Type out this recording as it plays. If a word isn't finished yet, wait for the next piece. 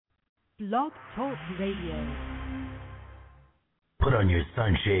Blog Talk Radio. Put on your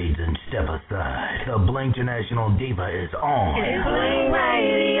sunshades and step aside. The Bling International Diva is on. It's Bling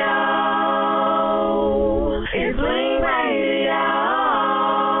Radio. It's Bling Radio.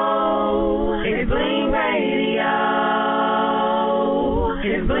 It's Bling Radio.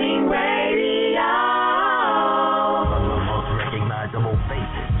 It's Bling Radio. From the most recognizable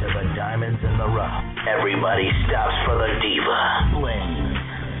faces to the diamonds in the rough, everybody stops for the Diva. Bling.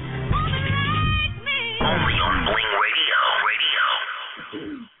 Only on Bling Radio.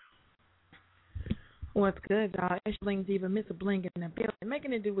 What's good, y'all? It's Bling Diva, Mr. Bling in the building,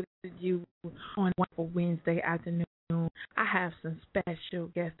 making it do with you on wonderful Wednesday afternoon. I have some special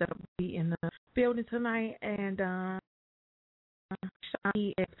guests that will be in the building tonight, and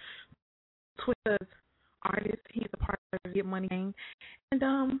he is Twitter's artist. He's a part of the Get Money Gang,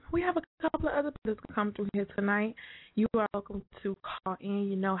 and we have a couple of other people that come through here tonight. You are welcome to call in.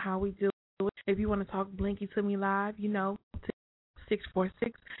 You know how we do it. If you want to talk Blinky to me live, you know,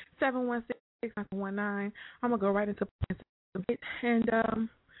 646-716-919. I'm going to go right into it, and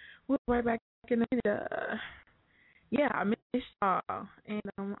we'll be right back in a minute. Yeah, I miss y'all, and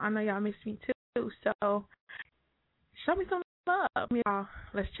I know y'all miss me too, so show me some love. Y'all,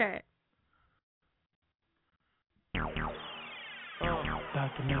 let's chat.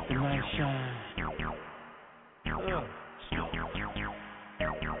 About to make the night shine.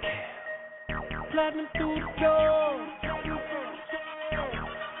 Platinum through the door.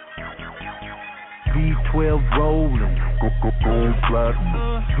 V12 rolling, go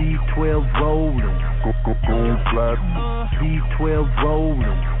platinum. V12 rolling, go platinum. V12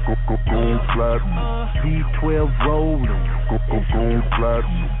 rolling, go platinum. V12 rolling, go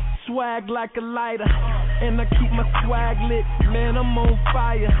platinum. Swag like a lighter, and I keep my swag lit. Man, I'm on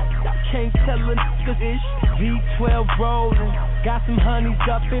fire. Can't tell a nigga ish. V12 rolling, got some honeys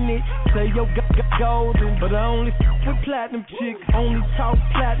up in it. Say yo golden, but I only with platinum chicks. Only talk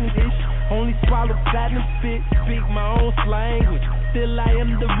platinum ish. Only swallow platinum spit. Speak my own language. Still I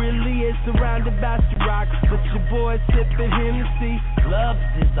am the realest, surrounded by rock. But your boy sipping Hennessy. Love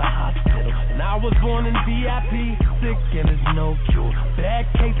is a hospital, and I was born in VIP. Sick and there's no cure. Bad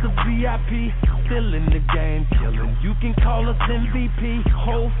case of VIP. Still in the game, killing. You can call us MVP.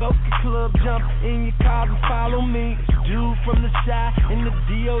 Whole focus club, jump in your car and follow me. Dude from the Shy in the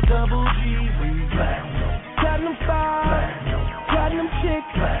D-O-double-G. Platinum 5, platinum chick,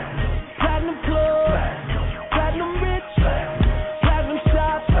 platinum club, platinum rich, platinum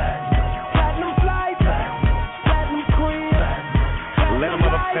shots, platinum flights, platinum queen. Let a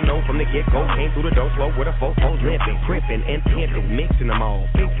motherfucker know from the get-go. Came through the door slow with a 4-4 limping, crippin' and pimpin', mixing them all,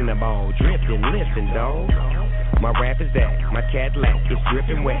 fixing them all, dripping, listen, dawg. My rap is that, my Cadillac is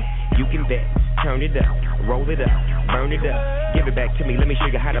dripping wet. You can bet, turn it up, roll it up, burn it up, give it back to me. Let me show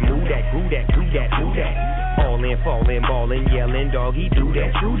you how to move that, groove that, do that, do that. All in, fallin', ballin', yellin', dog, he do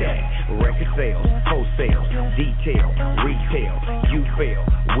that, true that. Record sales, wholesale, detail, retail, you fail,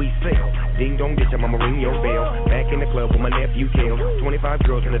 we sell. Ding dong ditch, I'ma ring your bell. Back in the club with my nephew Tail. 25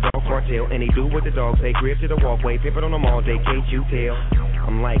 girls in the dog cartel, and they do what the dogs say. Grip to the walkway, pimpin' on them all day, can't you tell?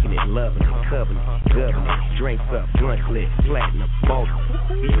 I'm liking it, loving it, covering it, governor it. Drinks up, blunt lit, platinum, boss.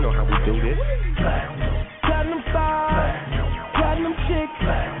 You know how we do this. Platinum 5, platinum chick,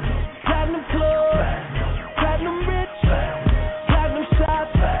 platinum club, platinum rich, platinum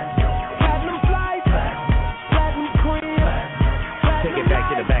shots, platinum flights, platinum queen. Take it back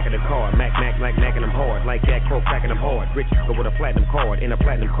to the back of the car. Mac, like knacking them hard. Like Jack Crow cracking them hard. Rich go with a platinum card in a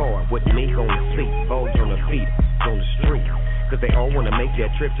platinum car. With mink on the seat, Vogues on the feet, on the street. Cause they all wanna make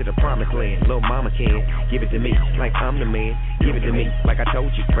that trip to the promised land. Little mama can give it to me like I'm the man. Give it to me like I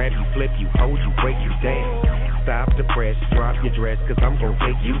told you. Grab you, flip you, hold you, break you down. Stop the press, drop your dress, cause I'm gonna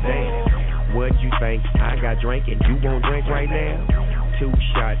take you down. What you think? I got drink and you won't drink right now? 2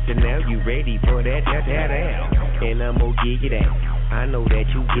 shots and now you ready for that out. And I'm gonna gig it out. I know that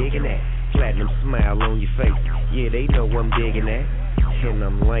you gigging that. Platinum smile on your face. Yeah, they know I'm digging that. And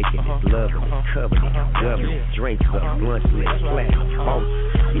I'm liking it, loving it, covering it, governor it, drinks up, blunt lit, platinum, oh,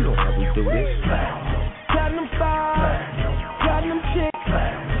 you know how we do this. Platinum 5, platinum chick,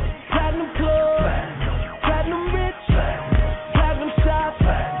 platinum club, platinum rich, platinum shots,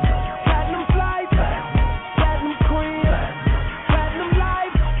 platinum flights, platinum queen, platinum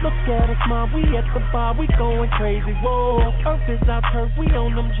life. Look at us, mom, we at the bar, we going crazy, whoa. Earth is our turf, we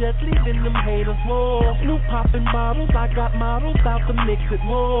on them jets, leaving them haters, whoa. New poppin' bottles, I got models out to mix it,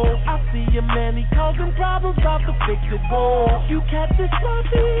 whoa. I see a man, he causing problems, out to fix it, whoa. You catch this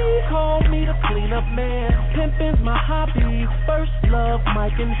sloppy, call me the cleanup man. Pimpin's my hobby, first love,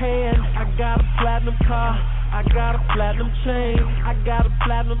 mic in hand. I got a platinum car, I got a platinum chain, I got a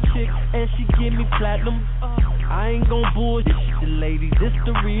platinum chick, and she give me platinum. I ain't gon' bullshit the ladies, this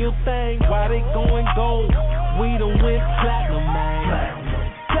the real thing. Why they going gold? We done went platinum, man.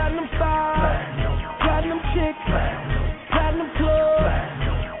 Platinum style, platinum chick, platinum club,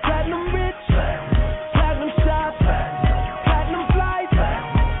 platinum rich, platinum shots, platinum flights,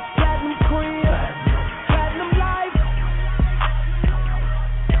 platinum crib, platinum life.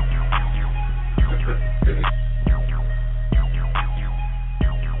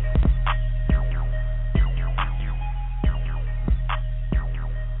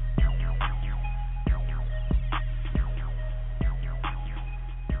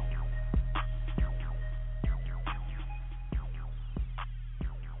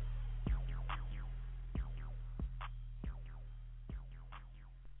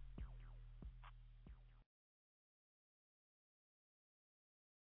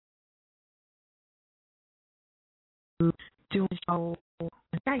 Doing show.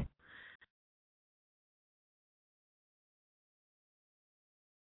 Okay.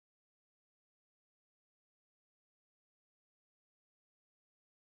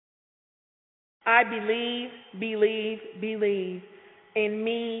 I believe in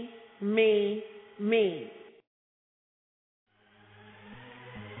me, me, me.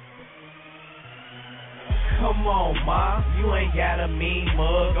 Come on, ma, you ain't got a mean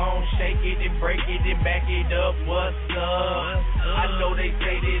mug. Gon' shake it and break it and back it up. What's up? I know they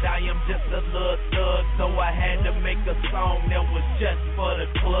say that I am just a little thug, so I had to make a song that was just for the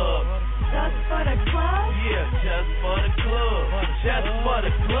club. Just for the club? Yeah, just for the club. Just for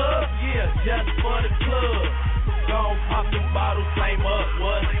the club? Yeah, just for the club. Gon' pop the bottle, flame up,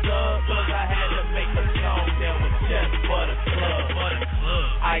 what's up? Cause I had to make a song that was just for the club.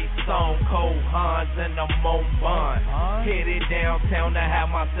 Ice on cold Hans and I'm on bond. Headed downtown to have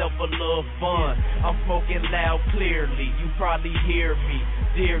myself a little fun. I'm smoking loud clearly, you probably hear me.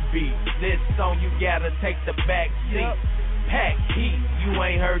 Dear B, this song you gotta take the back seat. Pack heat, you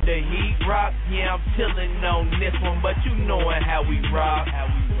ain't heard the heat rock? Yeah, I'm chillin' on this one, but you knowin' how we rock.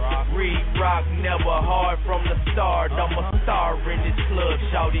 Read rock, never hard from the start. I'm a star in this club,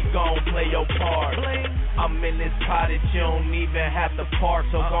 shawty gon' play your part. I'm in this pot that you don't even have to park,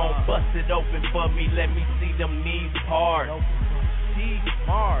 so gon' bust it open for me, let me see them knees part.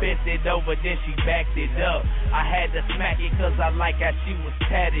 Bent it over, then she backed it up. I had to smack it cause I like how she was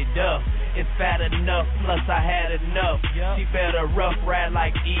tatted up. It's fat enough, plus I had enough. She better rough ride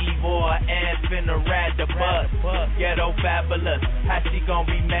like Eve or an ass finna ride the bus. Ghetto fabulous, how she gon'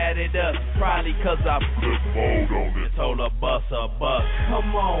 be mad at us? Probably cause I put fold on it. Told her bust a bus.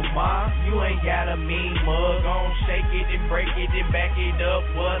 Come on, ma, you ain't got a mean mug. Gon' shake it and break it and back it up.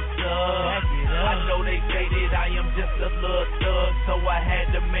 What's up? I know they say that I am just a little thug, so I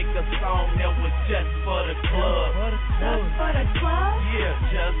had to make a song that was just for the club. Just for the club? Yeah,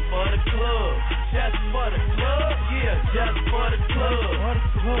 just for the club. Just for the club? Yeah, just for the club.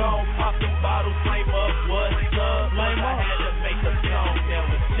 Gon' pop the bottle, flame up, what's up? I had to make a song that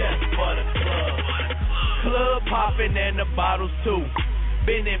was just for the club. Club poppin' and the bottles too.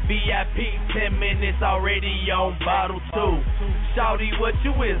 Been in VIP 10 minutes, already on bottle 2. Shawty, what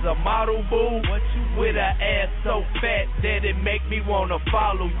you is, a model boo? With a ass so fat that it make me wanna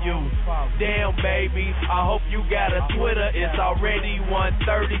follow you. Damn baby, I hope you got a Twitter. It's already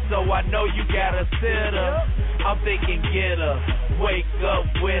 1:30, so I know you got a sitter. I'm thinking get her, wake up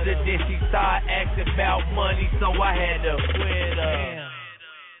with her. Then she start asking about money, so I had to quit her.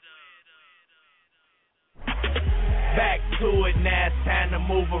 Back to it, now it's time to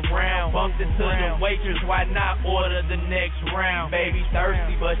move around. Bumped into the waitress, why not order the next round? Baby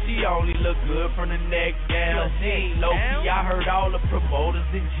thirsty, but she only look good from the neck down. She ain't low-key, I heard all the promoters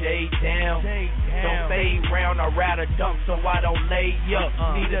in J down. Don't stay round, I rather dunk so I don't lay up.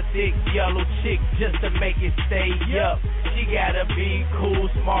 Need a thick yellow chick just to make it stay up. She gotta be cool,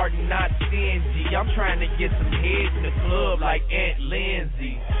 smart, and not stingy. I'm trying to get some head in the club like Aunt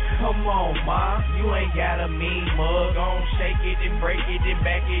Lindsay. Come on, ma, you ain't got a mean mug. Gon' shake it and break it and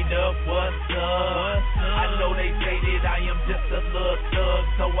back it up. What's up? I know they say that I am just a little thug,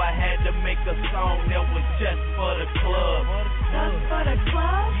 so I had to make a song that was just for the club. Just for the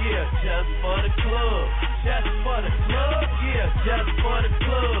club? Yeah, just for the club. Just for the club? Yeah, just for the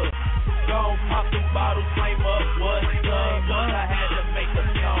club. Gon' pop the bottle, flame up, what's up? I had to make a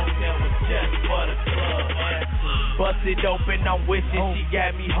song that was just for the club. Bust bust it open, I'm wishing. She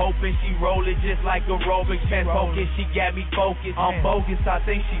got me hoping, she rolling just like aerobics. Chest focus, she got me focused. I'm bogus, I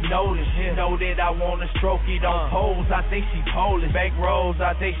think she noticed. She know that I wanna stroke it on poles, I think she Polish. Bank rolls,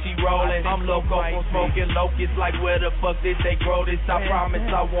 I think she rolling. I'm loco from smoking locusts, like where the fuck did they grow this? I promise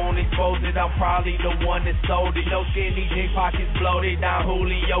I won't expose it, I'm probably the one that sold it. No skinny jeans, pockets bloated. Down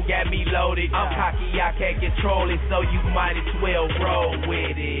Julio got me loaded. I'm cocky, I can't control it, so you might as well roll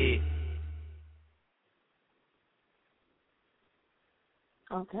with it.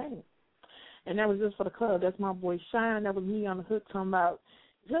 Okay. And that was just for the club. That's my boy Shine. That was me on the hook talking about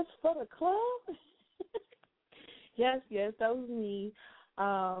just for the club. yes, that was me.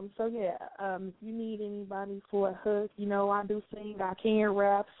 If you need anybody for a hook, you know, I do sing, I can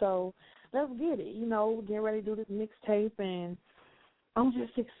rap, so let's get it. You know, getting ready to do this mixtape, and I'm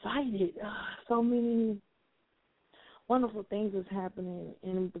just excited. So many wonderful things is happening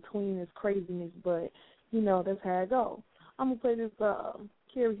in between this craziness, but, you know, that's how it goes. I'm going to play this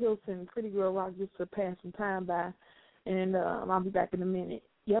Carrie Hilson, Pretty Girl Rock, just to pass some time by, and I'll be back in a minute.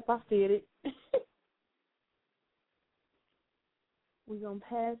 Yep, I said it. We're going to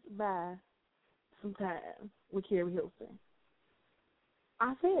pass by some time with Carrie Hilson.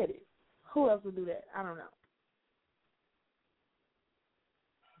 I said it. Who else would do that? I don't know.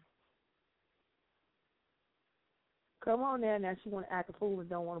 Come on now. Now she want to act a fool and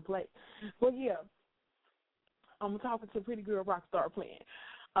don't want to play. Well, yeah. I'm talking to Pretty Girl Rock Star playing.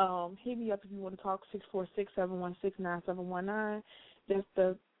 Hit me up if you want to talk, 646-716-9719. That's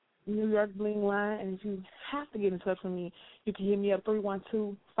the New York Bling line. And if you have to get in touch with me, you can hit me up,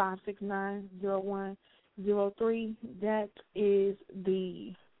 312-569-0103. That is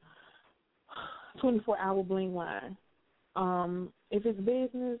the 24-hour Bling line. If it's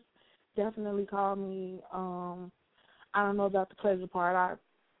business, definitely call me. I don't know about the pleasure part. I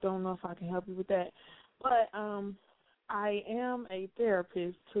don't know if I can help you with that. But I am a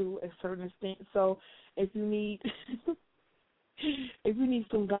therapist to a certain extent, so if you need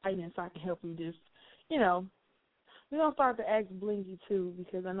some guidance, I can help you. Just, you know, we're gonna start to ask Blingy too,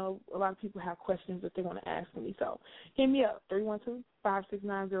 because I know a lot of people have questions that they want to ask me. So hit me up,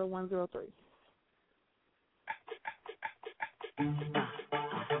 312-569-0103.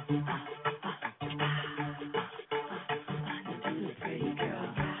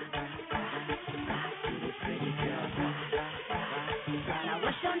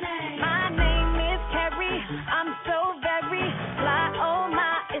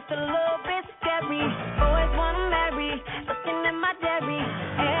 A little bit scary. Boys wanna marry, looking at my dairy.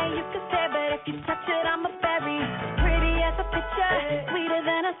 And you can say, but if you touch it, I'm a berry. Pretty as a picture, sweeter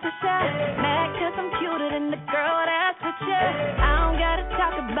than a sister. Mad cause I'm cuter than the girl that's with you. I don't gotta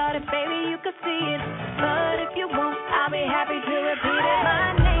talk about it, baby, you can see it. But if you want, I'll be happy to repeat it.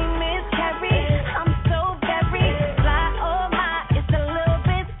 My name is Carrie, I'm so very fly, oh my, it's a little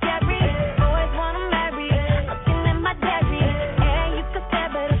bit scary. Boys wanna marry, looking at my dairy. And you can say,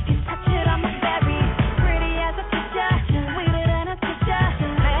 but I'm a berry, pretty as a picture, sweeter than a teacher.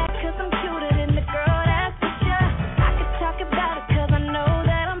 Mad cause I'm cuter than the girl that's with ya. I could talk about it cause I know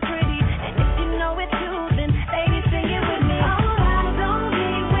that I'm pretty. And if you know it too, then ladies sing it with me. All eyes on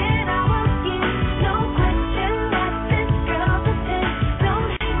me when I walk in. No question that this girl's a 10. Don't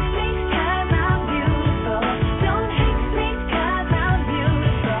hate me cause I'm beautiful. Don't hate me cause I'm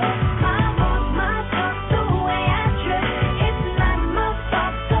beautiful. My walk, my talk, the way I dress, it's not my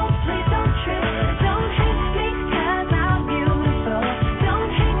fault, so please don't trip. Don't hate me cause I'm beautiful.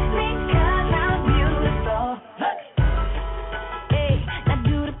 Don't hate me cause I'm beautiful. Hey, now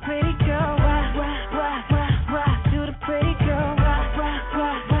do the pretty girl rock, rock, rock, rock, rock. Do the pretty girl rock, rock,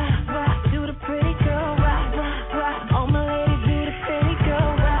 rock, rock, rock. Do the pretty girl rock, rock, rock. Oh my lady, do the pretty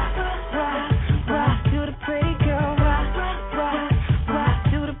girl rock, rock, rock. Do the pretty girl rock, rock, rock.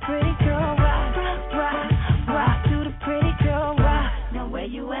 Do the pretty girl rock, rock, rock. Do the pretty girl rock. Now where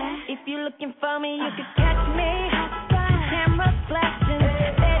you at? If you're looking for me, you can catch me. Camera flashing,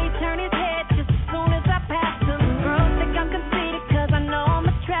 Eddie turn his head just as soon as I pass him. Girls think I'm conceited cause I know I'm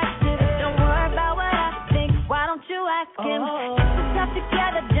attractive. Don't worry about what I think, why don't you ask him? If we're tough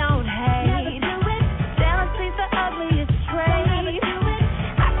together, don't hate. Never do it. Jealousy's the ugliest trait. Never do it.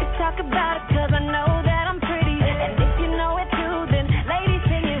 I could talk about it cause I know that I'm pretty. And if you know it too, then ladies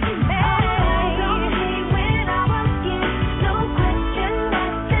sing it with me. Don't hate when I walk in. No question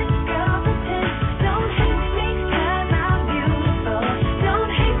that this girl's a 10. Don't hate me cause I'm beautiful.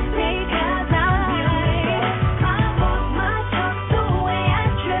 Don't hate me cause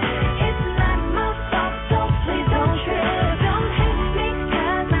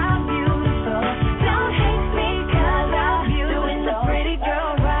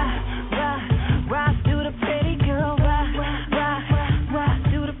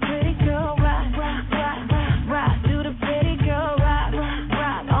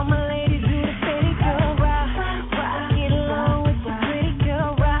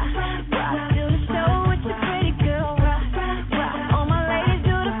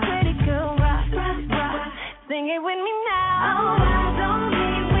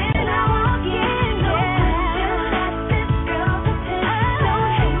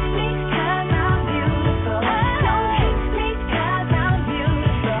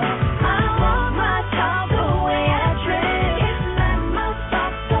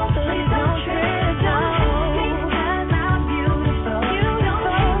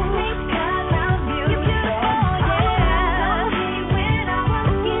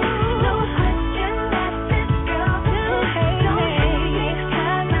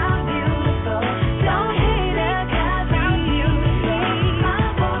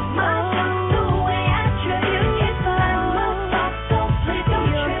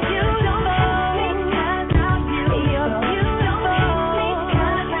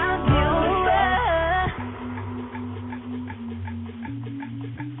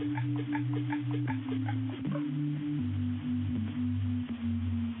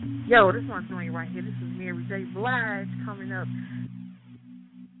Yo, this one's doing right here. This is Mary J. Blige coming up.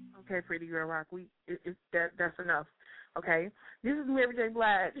 Okay, Pretty Girl Rock. That's enough. Okay, this is Mary J.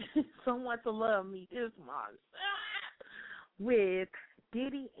 Blige. Someone to Love Me is my with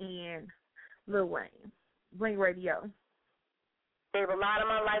Diddy and Lil Wayne. Bling Radio. Gave a lot of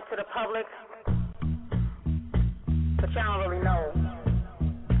my life to the public, but y'all don't really know.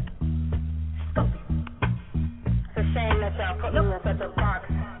 It's a shame that y'all put me in such a box.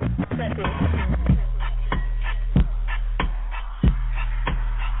 Hey,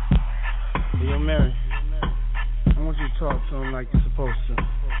 yo, Mary, I want you to talk to him like you're supposed to.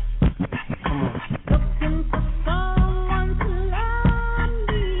 Come on. Looking for someone to love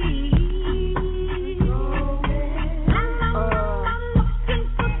me. I'm looking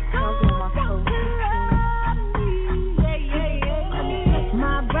for someone to love me. Yeah.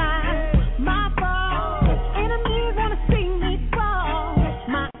 My bride, my boss, enemies wanna see me fall.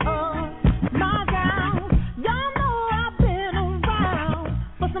 My down, y'all know I've been around,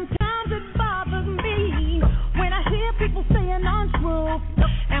 but sometimes it bothers me when I hear people saying untrue.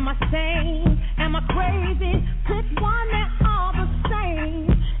 Am I sane? Am I crazy? Pick one, they're all the same.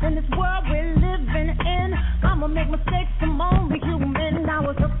 In this world we're living in, I'ma make mistakes, I'm only human. I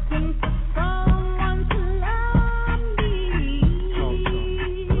was looking for someone to love me.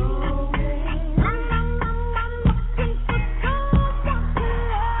 I'm looking for someone to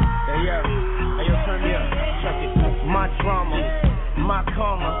love me. Hey, yo, turn me up. Check it. My drama, my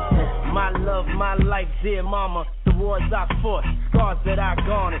karma, my love, my life, dear mama. The wars I fought, scars that I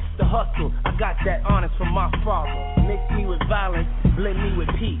garnered. The hustle, I got that honest from my father. Mix me with violence, blend me with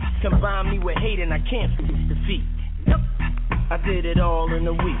peace. Combine me with hate and I can't face defeat. I did it all in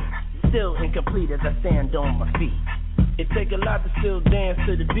a week, still incomplete as I stand on my feet. It take a lot to still dance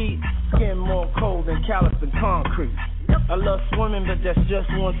to the beat. Skin more cold than callous than concrete. I love swimming, but that's just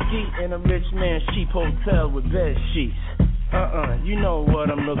one ski in a rich man's cheap hotel with bed sheets. You know what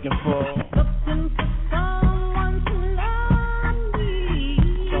I'm looking for. Looking for someone to love me.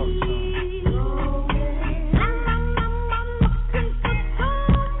 I'm looking for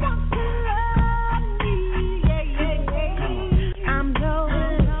someone to love me. Yeah. I'm no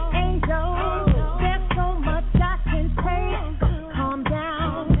angel. There's so much I can take. Calm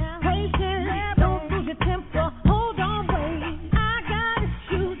down, patience. Don't lose your temper. Hold on, wait. I got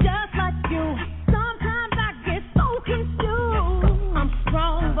issues just like you. Sometimes I get so confused. I'm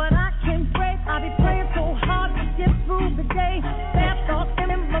strong, but I can't break. I be praying so hard to get through the day. Bad thoughts in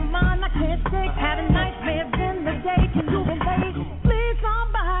my mind, I can't shake. Having nightmares in the day. Can you relate? Please,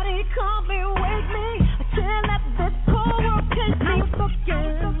 somebody come and wake me. I can't let this cold world take me.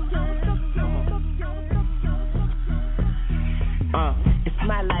 It's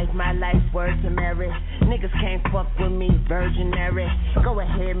my life, word to Mary. Niggas can't fuck with me, virginary. Go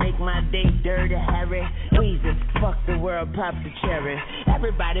ahead, make my day dirty, Harry. Weezy, fuck the world, pop the cherry.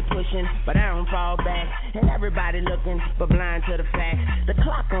 Everybody pushing, but I don't fall back. And everybody looking, but blind to the fact. The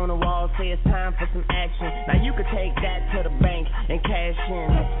clock on the wall says it's time for some action. Now you could take that to the bank and cash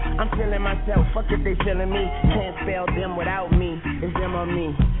in. I'm feeling myself, fuck if they feeling me. Can't spell them without me, it's them or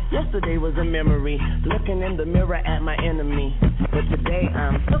me. Yesterday was a memory, looking in the mirror at my enemy. But today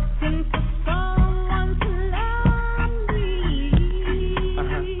I'm looking for someone to love me. I'm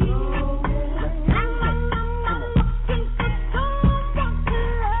looking for someone to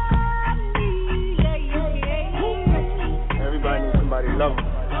love me. Yeah. Everybody needs somebody to love them.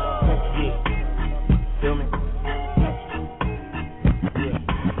 Yeah. Feel me? Yeah.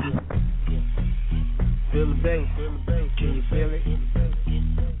 Feel the bass. Can you feel it?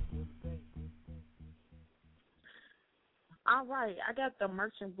 All right, I got the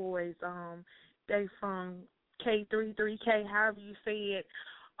Merchant Boys. They from K33K, however you say it.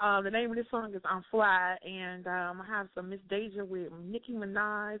 The name of this song is I'm Fly, and I have some Miss Deja with Nicki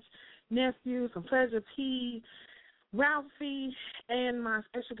Minaj, Nephew, some Pleasure P, Ralphie, and my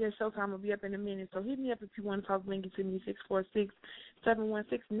special guest Showtime will be up in a minute. So hit me up if you want to talk Blingy to me,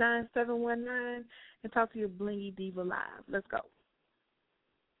 646-716-9719, and talk to your Blingy Diva live. Let's go.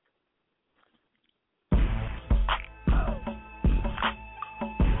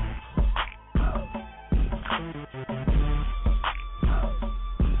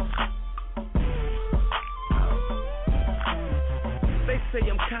 They say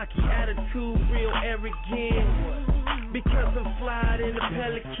I'm cocky, attitude real arrogant. Because I'm fly in the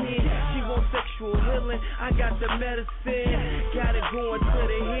Pelican. She wants sexual healing, I got the medicine. Got it going to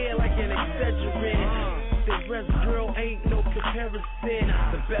the head like an Excedrin. The rest, girl, ain't no comparison.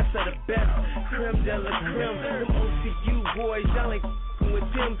 The best of the best, creme de la creme. Them OCU boys, y'all ain't with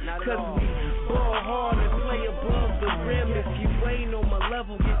them, cause we ball hard and play above the rim. If you ain't on my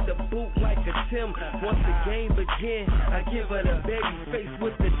level, get the boot like a Tim. Once the game begin, I give her the baby face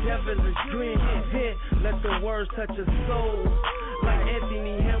with the devilish grin. Then let the words touch her soul like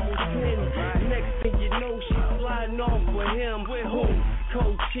Anthony Hamilton. Next thing you know, she's sliding off with him. Who?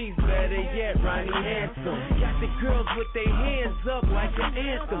 Cold Cheese, better yet, Ronnie Handsome. Got the girls with their hands up like an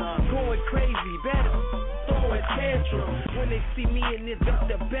anthem. Going crazy, better throwing tantrum. When they see me and it's up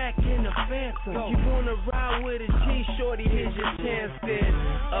the back in the Phantom. You wanna ride with a G, shorty, here's your chance then.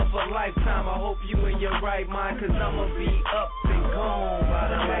 Of a lifetime, I hope you in your right mind, cause I'ma be up and gone by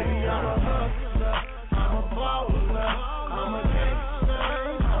the lifetime. I'm a hustler, I'm a baller, I'm a gangster,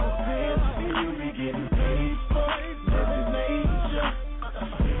 I'm a pimp, and you be getting paid for it. This is nature,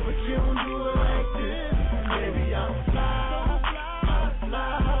 but you don't do it like this. Baby, I'm fly, I'm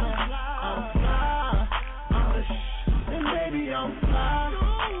fly, I'm fly, I'm the and baby, I'm fly,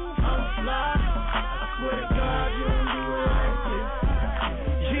 I'm fly. I swear to God, you don't do it like this.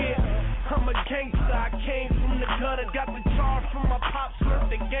 Yeah, I'm a gangster, I came from the gutter, got the charge from my pops,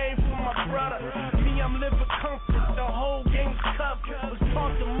 learned the game from my brother. Me, I'm living comfort, the whole game's covered. Was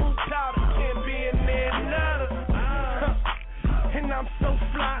taught to move powder, can't be in there, nada. And I'm so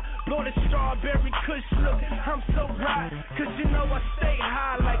fly, blow the strawberry kush, look, I'm so right, cause you know I stay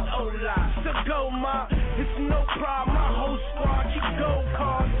high like Ola. So go, ma, it's no problem, my whole squad keep gold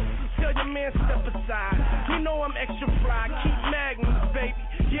cards. Tell your man step aside, you know I'm extra fly, keep magnets, baby,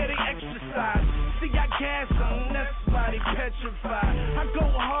 yeah, they exercise. See, I gas them, that's why they petrified. I go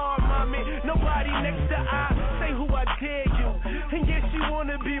hard, mommy, nobody next to I say who I dare you. And yes, you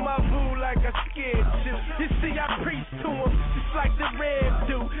wanna be my boo like I scared you. You see, I preach to him just like the red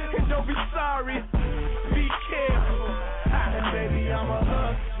do. And don't be sorry, be careful. And baby, I'm a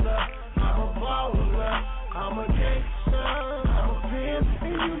hustler, I'm a baller, I'm a gangster, I'm a pimp,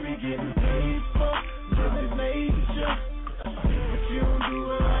 and you be getting paid for living nature. But you don't do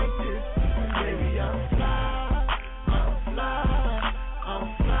it like this. And baby, I'm fly, I'm fly, I'm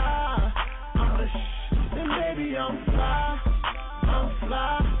fly, I'm the and baby, I'm fly, I'm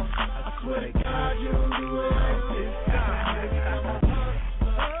fly. I swear to God, you don't do it like this.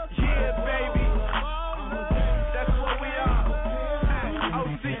 Yeah, baby, that's what we are.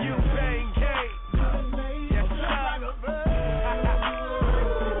 OCU, bang, gang. Yes, sir.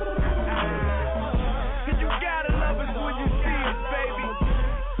 Cause you gotta love us when you see us, baby.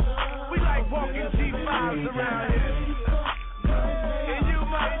 We like walking G5s around here. And you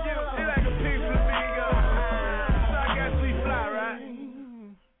like a pink flamingo. So I guess we fly, right?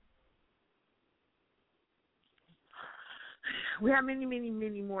 We have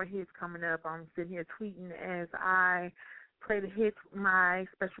many more hits coming up. I'm sitting here tweeting as I play the hits. My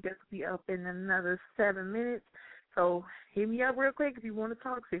special guest will be up in another 7 minutes. So hit me up real quick if you want to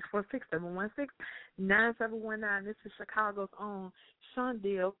talk. 646-716-9719. This is Chicago's own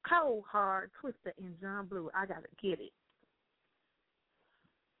Shondell, Cold Hard, Twister, and John Blue. I got to get it.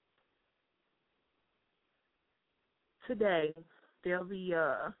 Today, there'll be,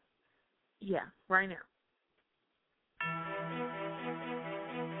 right now.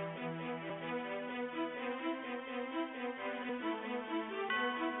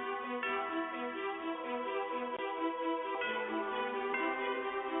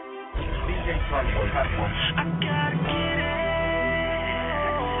 I gotta get it.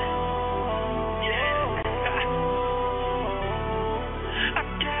 I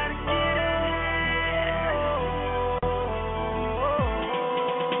gotta get it.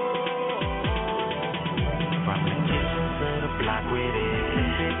 From the kitchen to the block with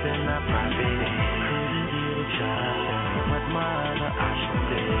it, then I profit it. Couldn't get a shot, but my other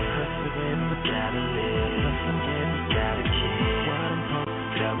options is hustling in the catalyst, hustling in the gotta kid. What I'm supposed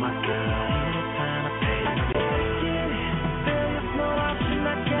to tell my girl.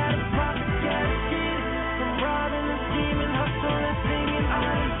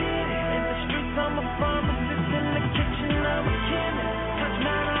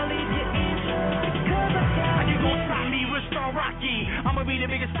 I'ma be the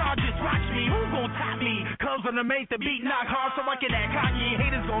biggest star, just watch me. Who gon' top me? Cubs on the make the beat knock hard so I can act cocky.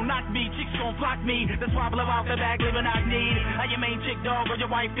 Haters gon' knock me, chicks gon' flock me. That's why I blow out the bag, living I need. How your main chick dog or your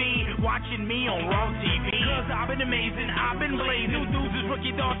wifey watching me on Raw TV. Cause I've been amazing, I've been blazing. New dudes is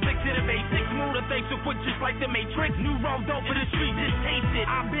rookie dog, stick to the basics. Move the things so quick just like the Matrix. New road dope for the street, just taste it.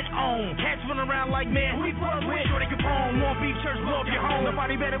 I've been on. Cats run around like man, we fuck with. Sure they can phone. Won't beef church, blow up your home.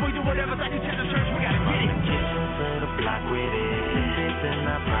 Nobody better, we do whatever. Like you the church, we gotta get it. Kitchen to the block with it. Then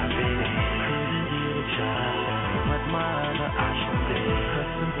I profit it. Couldn't get a shot, but my other options is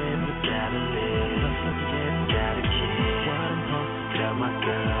hustling in the catalyst, hustling in gotta kid. What I'm supposed to tell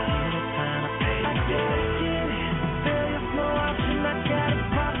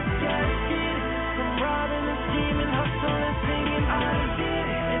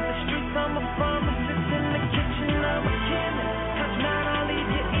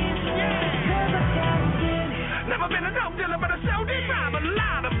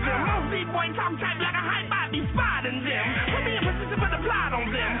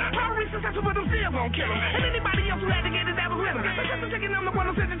messing with them, still gon' kill him. And anybody else who had to get it, that was with him. But just taking them the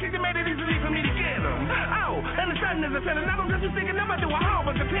one who said the chick that made it easily for me to get him. Oh, and the sudden is a feeling. Now I'm just thinking I'm gonna do a whole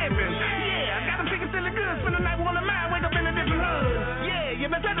bunch of pimping. Yeah, I got them thinking feeling good. Spend the night with one of mine, wake up in a different hood. Yeah,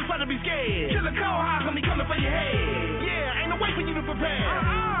 you been trying to be scared. Kill a cold high, come coming for your head. Yeah, ain't no way for you to prepare.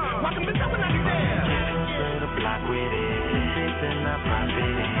 Walking bitch up when I get there. To the block with it, then I profit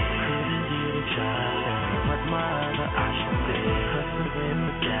it. Couldn't get a job, tell me what my other options is. Hustling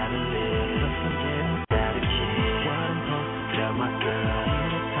without a live, hustling without a kid. What I'm supposed to tell my girl,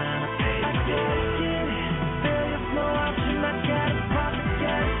 it's time to pay the bill. There's no option, I gotta profit,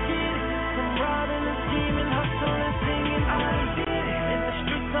 gotta get it. From robbing and scheming, hustling and singing, I did it. In the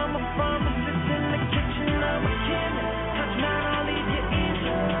streets, I'm a pharmacist, in the kitchen, I'm a chemist. Touch mine, I'll leave you in,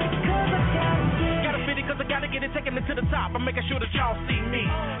 because I gotta get it. Gotta fit it, cause I gotta get it, taking it to the top. I'm making sure that y'all see me.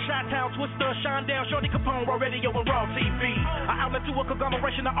 Chi-Town, Twister, Shine Down, Shorty Capone, Raw Radio and Raw TV. An outlet to a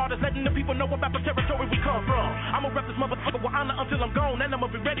conglomeration of artists, letting the people know about the territory we come from. I'ma rep this motherfucker with honor until I'm gone, and I'ma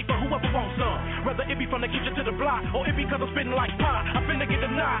be ready for whoever wants some. Whether it be from the kitchen to the block, or it be cause I'm spitting like pie. I'm finna get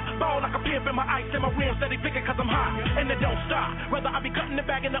a knot, ball like a pimp in my ice, and my rims steady picking cause I'm hot, and it don't stop. Whether I be cutting the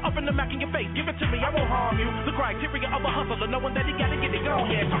bag and the up and the Mac in your face, give it to me, I won't harm you. The criteria of a hustler, knowing that he gotta get it gone,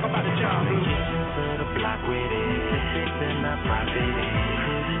 yeah, talk about a job. To the block with it, then I profit it.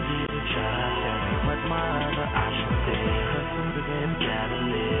 Couldn't get a job, tell me what my other options is. Hustling again, gotta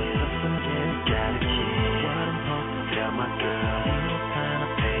live, hustling again, gotta kid. What I'm supposed to tell my girl, it's time to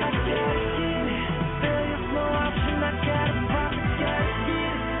pay the bill. There's no option, I gotta profit, gotta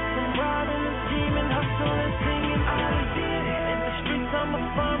get it. From robbing and scheming, hustling and singing, I did it. In the streets, I'm a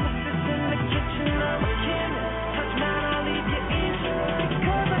pharmacist, in the kitchen, I'm a chemist. Touch mine, I'll leave you in,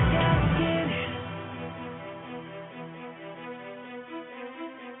 because I gotta get it.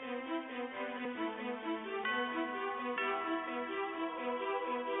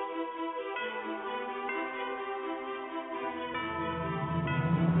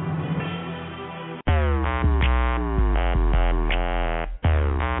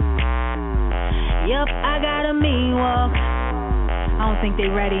 Yup, I got a mean walk. I don't think they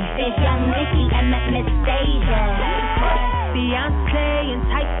ready. It's young Nicki and Miss Deja. Beyonce and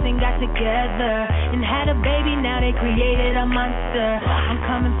Tyson got together and had a baby, now they created a monster. I'm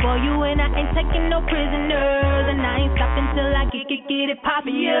coming for you and I ain't taking no prisoners. And I ain't stopping till I get it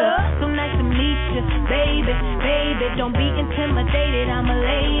poppin', yeah. So nice to meet you, baby, baby. Don't be intimidated, I'm a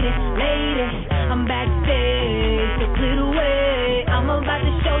lady, lady. I'm backstage, so clear the way. I'm about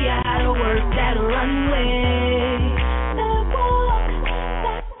to show you how to work that runway. That walk,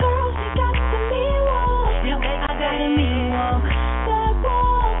 that girl, she got the me walk. Yep, I got a me walk. That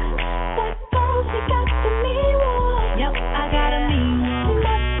walk, that girl, she got the me walk. Yep, I got a me walk. She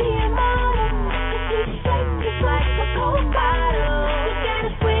must be a model, cause she shakes just like a cold bottle. She got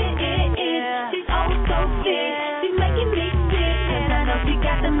a sweat, she's oh so thick. She's making me sick, and I know she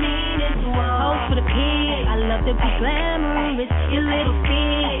got the meanest walk. Hoes for the pig, I love to be glamorous. Your little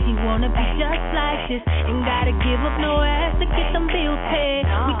fit, you wanna be just like this. Ain't gotta give up no ass to get them bills paid.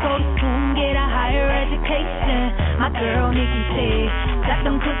 We go to school and get a higher education. My girl Nicki said, got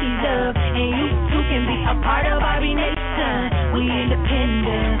them cookies up, and you too can be a part of our nation. We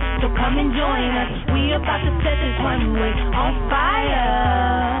independent, so come and join us. We about to set this runway on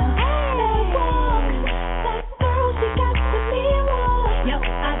fire. That walk, that girl, she got the me walk. Yup,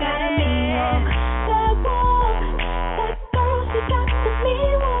 I got a me walk. That walk, that girl, she got the me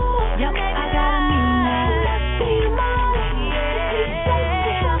walk. Yup, I got a me walk. Let's be model. She's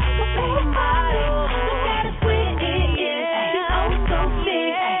shaped like a big model. Look at her sweat, she's oh so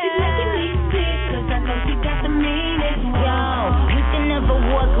thick. She's making me sick, cause I know she got the meanest walk. Yo, you can never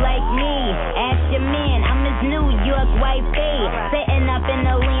walk like me. Ask your man, I'm his New York wifey. Sitting up in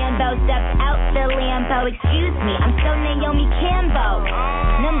the Lambo, step out the Lambo. Excuse me, I'm so Naomi Campbell.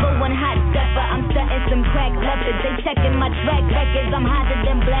 Number one hot stepper, I'm starting some crack leopards. They checking my track records, I'm hotter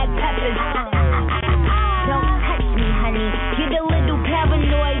than black peppers. Don't touch me, honey. Get a little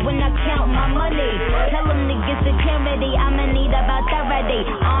paranoid when I count my money. Tell them niggas security, I'ma need about 30.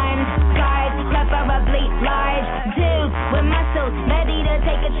 Armed guards, preferably large. Dudes with muscles, ready to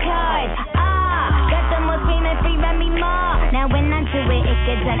take a charge. Got them all screaming free Remy Ma. Now when I do it, it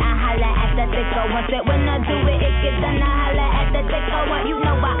gets done. I holla at the sicko one. But when I do it, it gets done. I holla at the sicko one. You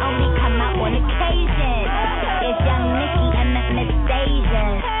know I only come out on occasion. It's young Nicki and Miss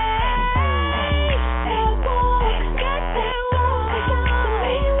Deja.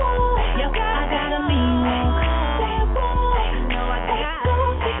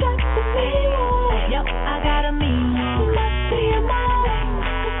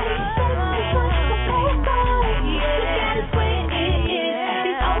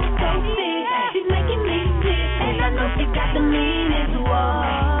 So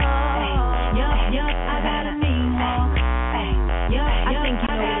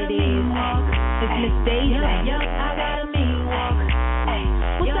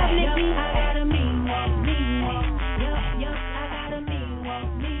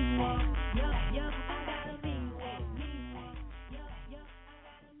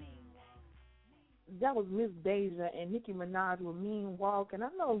that was Miss Deja and Nicki Minaj with Mean Walk. And I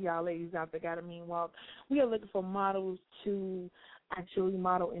know y'all ladies out there got a mean walk. We are looking for models to actually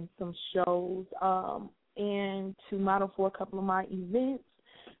model in some shows and to model for a couple of my events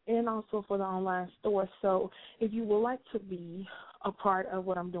and also for the online store. So if you would like to be a part of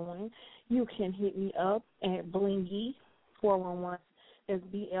what I'm doing, you can hit me up at Blingy 411. That's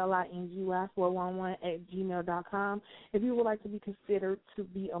BLINGY 411 at gmail.com if you would like to be considered to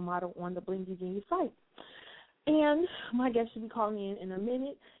be a model on the Blingy Genius site. And my guest should be calling in a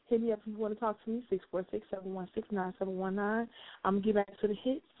minute. Hit me up if you want to talk to me, 646-716-9719. I'm going to get back to the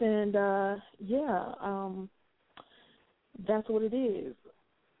hits, and, that's what it is.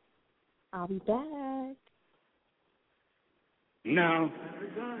 I'll be back. Now,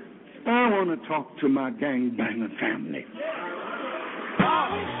 I want to talk to my gangbanger family.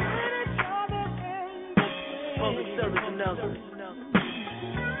 Public service announcement. So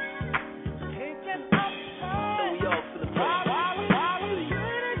we all for the prayer.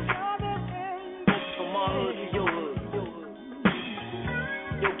 From my hood to your hood.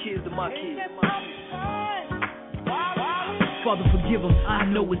 Your kids to my kids. Father, forgive them. I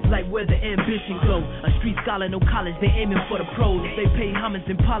know it's like where the ambition go. A street scholar, no college, they aiming for the pros. They pay homage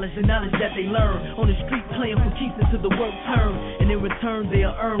and polish the knowledge that they learn. On the street playing for keeps until the work turn. And in return,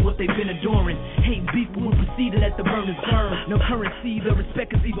 they'll earn what they've been adoring. Hate beef, but we proceed to let the burners burn. No currency, the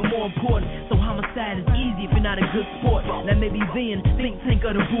respect is even more important. So homicide is easy if you're not a good sport. Now maybe then, think tank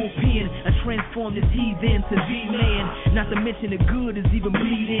of the bullpen. I transform this heathen to V-man. Not to mention the good is even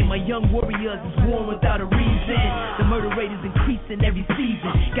bleeding. My young warriors is born without a reason. The murder rate is increasing every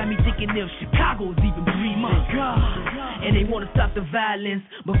season. Got me thinking if Chicago is even breathing. My God. And they want to stop the violence,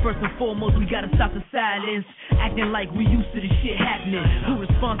 but first and foremost we gotta stop the silence. Acting like we used to the shit happening. Who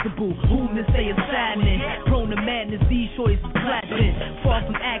responsible? Who to say assignment? Prone to madness, these shorties is clapping. Far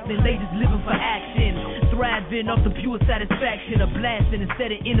from acting, they just living for action. Thriving off the pure satisfaction of blasting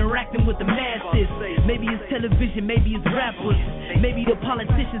instead of interacting with the masses. Maybe it's television, maybe it's rappers, maybe the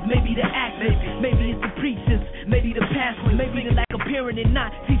politicians, maybe the actors, maybe it's the preachers, maybe the pastors, maybe the lack of parent and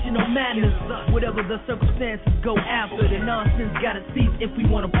not teaching no manners. Whatever the circumstances, go after the nonsense. Gotta cease if we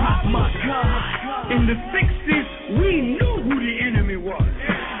wanna prosper. My God. In the 60s, we knew who the enemy was.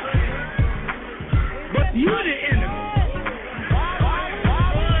 But you're the enemy.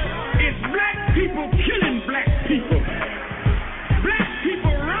 It's black people killing black people. Black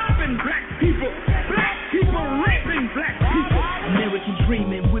people robbing black people. Black people raping black people. American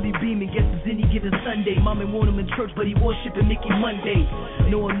dreaming, Willie beaming, guess it's any given Sunday. Mama want him in church, but he worshiping Mickey Monday.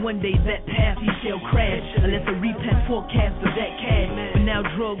 Knowing one day that path he shall crash, unless a repass forecast of that cash. But now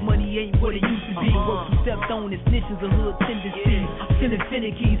drug money ain't what it used to be. Works who stepped on and snitches a hood tendency. Feeling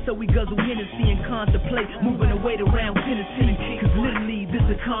finicky, so we guzzle Hennessy and contemplate moving away to round Tennessee. Cause literally this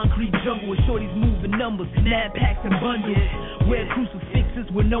a concrete jungle with shorties moving numbers, 9 packs and bundles. Wear crucifixes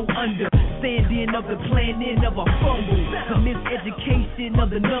with no under. Standing of the planning of a fumble. The miseducation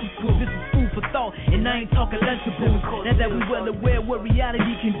of the numbskull. This is food for thought, and I ain't talking lunchables. Now that we well aware what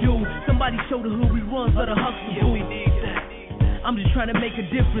reality can do, somebody show the hood we runs of the hustle. I'm just trying to make a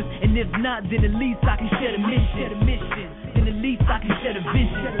difference, and if not, then at least I can share the mission. Then at least I can share the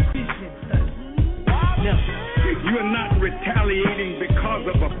vision. Now, you're not retaliating because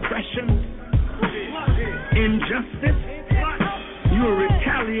of oppression, injustice. You're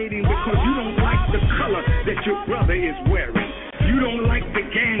retaliating because you don't like the color that your brother is wearing. You don't like the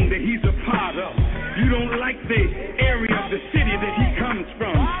gang that he's a part of. You don't like the area of the city that he comes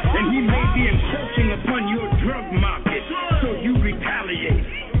from. And he may be encroaching upon your drug market, so you retaliate.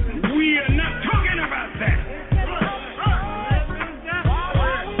 We are not talking about that.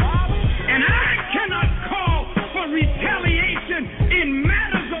 And I cannot call for retaliation in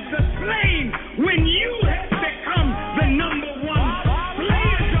matters of the slain when you have become the number one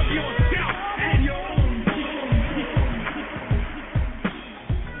slayers of yourself and your own people.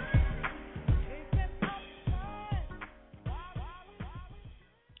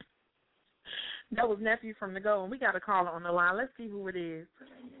 That was Nephew from the Go, and we got a caller on the line. Let's see who it is.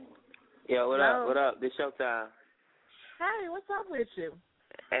 Yo, what up? What up? This Showtime. Hey, what's up with you?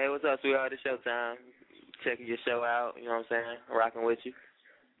 Hey, what's up, sweetheart? This Showtime. Checking your show out, you know what I'm saying? Rocking with you.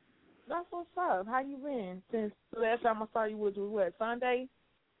 That's what's up. How you been since the last time I saw you was what, Sunday?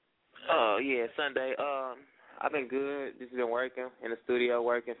 Oh, yeah, Sunday. I've been good. Just been working in the studio,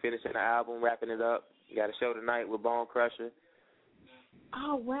 finishing the album, wrapping it up. Got a show tonight with Bone Crusher.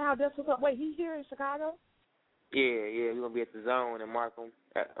 Oh, wow, that's what's up. Wait, he's here in Chicago? Yeah, we're going to be at the Zone in Markham,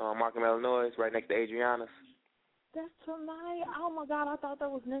 Illinois, right next to Adriana's. That's tonight. Oh, my God, I thought that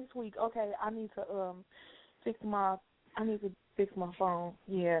was next week. Okay, I need to fix my phone.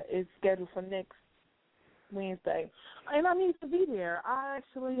 Yeah, it's scheduled for next Wednesday. And I need to be there. I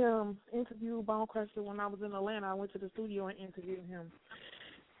actually interviewed Bone Crusher when I was in Atlanta. I went to the studio and interviewed him.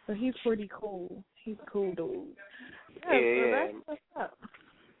 So he's pretty cool. He's a cool dude. Yeah. So that's what's up.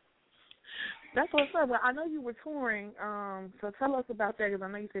 That's what's up. Well, I know you were touring, so tell us about that, because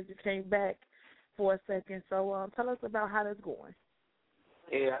I know you said you came back for a second. So tell us about how that's going.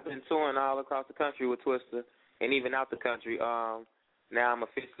 Yeah, I've been touring all across the country with Twister, and even out the country. Now I'm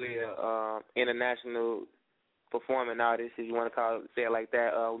officially an international performing artist, if you want to say it like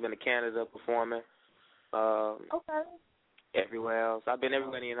that. We've been to Canada performing. Okay. Everywhere else. I've been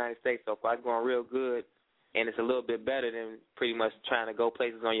everywhere in the United States so far. It's going real good, and it's a little bit better than pretty much trying to go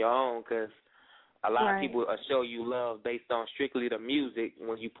places on your own, because a lot of people show you love based on strictly the music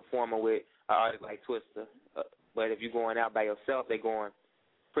when you performing with an artist like Twister. But if you're going out by yourself, they're going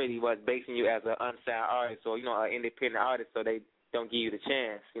pretty much basing you as an unsigned artist or, an independent artist, so they don't give you the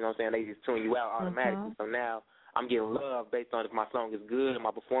chance. You know what I'm saying? They just tune you out automatically. So now I'm getting love based on if my song is good and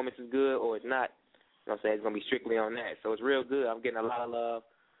my performance is good or it's not. You know what I'm saying? It's going to be strictly on that. So it's real good. I'm getting a lot of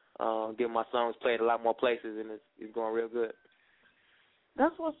love, getting my songs played a lot more places, and it's going real good.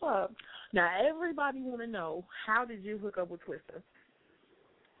 That's what's up. Now, everybody want to know, how did you hook up with Twister?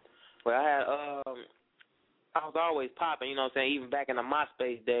 Well, I was always popping, you know what I'm saying? Even back in the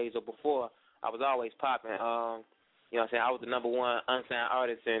MySpace days or before, I was always popping. You know what I'm saying? I was the number one unsigned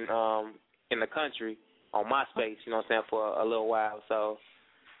artist in the country on MySpace, you know what I'm saying, for a little while. So,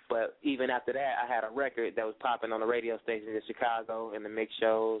 but even after that, I had a record that was popping on the radio stations in Chicago in the mix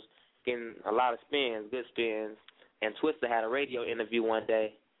shows, getting a lot of spins, good spins. And Twister had a radio interview one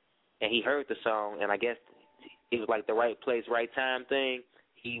day, and he heard the song, and I guess it was like the right place, right time thing.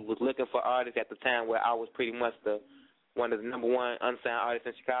 He was looking for artists at the time where I was pretty much one of the number one unsigned artists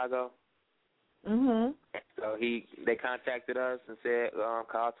in Chicago. Mhm. So they contacted us and said,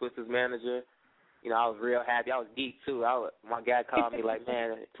 call Twister's manager. You know, I was real happy. I was geeked too. My guy called me like,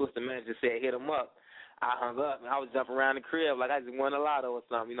 man, Twister manager said hit him up. I hung up and I was jumping around the crib like I just won a lotto or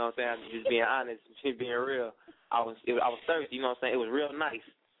something. You know what I'm saying? Just being honest, just being real. I was thirsty. You know what I'm saying? It was real nice.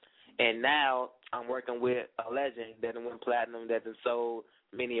 And now I'm working with a legend that went platinum, that has sold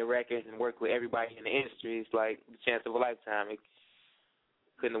many records and worked with everybody in the industry. It's like the chance of a lifetime. It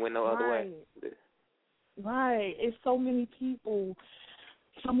couldn't have went no other way. Right. It's so many people,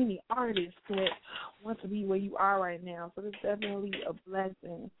 so many artists that want to be where you are right now. So it's definitely a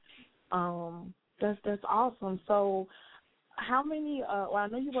blessing. That's awesome. So how many, well, I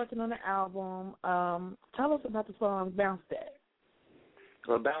know you're working on the album. Tell us about the song Bounce That.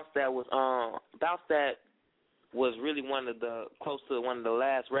 Well, Bounce That was really close to one of the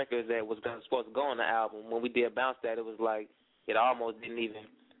last records that was supposed to go on the album. When we did Bounce That, it was like it almost didn't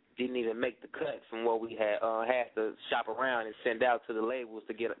even make the cut from what we had to shop around and send out to the labels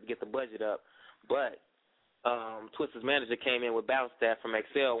to get the budget up. But Twister's manager came in with Bounce That from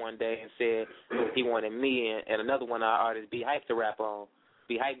Excel one day and said he wanted me and another one of our artists, B Hype, to rap on.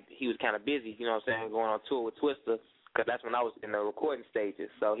 B Hype, he was kind of busy, you know what I'm saying, going on tour with Twister, because that's when I was in the recording stages.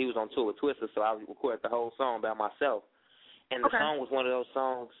 So he was on tour with Twister, so I recorded the whole song by myself. And the song was one of those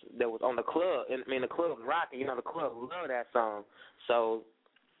songs that was on the club. I mean, the club was rocking. You know, the club loved that song. So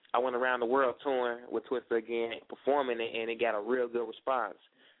I went around the world touring with Twister again, performing it, and it got a real good response.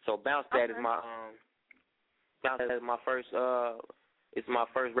 So Bounce That is my first. It's my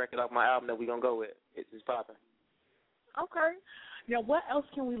first record off my album that we're gonna go with. It's popping. Okay. Now, what else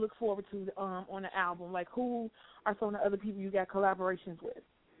can we look forward to on the album? Like, who are some of the other people you got collaborations with?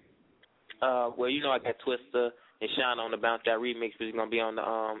 Well, you know, I got Twister and Shauna on the Bounce That remix, which is gonna be on the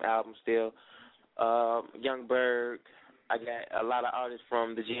album still. Young Berg. I got a lot of artists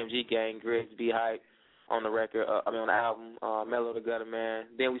from the GMG gang, Griggs, B Hype, on the record. on the album. Mello the Gutter Man.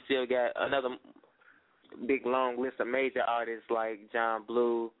 Then we still got another big long list of major artists like John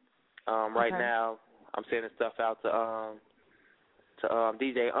Blue. Right now, I'm sending stuff out to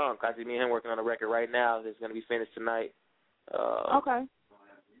DJ Unk. I see me and him working on a record right now that's going to be finished tonight.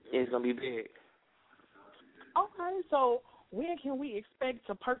 It's going to be big. Okay, so when can we expect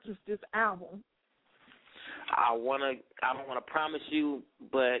to purchase this album? I don't want to promise you,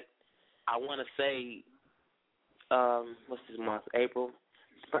 but I want to say, what's this month? April?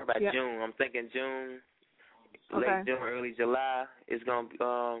 It's probably about June. I'm thinking June, late June, early July. It's going to be,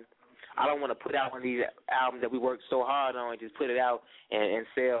 I don't want to put out one of these albums that we worked so hard on and just put it out and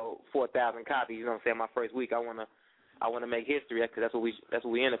sell 4,000 copies. You know what I'm saying? My first week, I want to make history, because that's what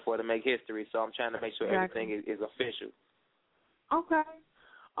we in it for, to make history. So I'm trying to make sure everything is official.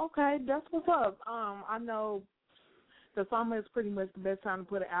 Okay, that's what's up. I know the summer is pretty much the best time to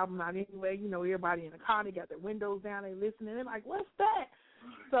put an album out anyway. You know, everybody in the car, they got their windows down, they listening. They're like, what's that?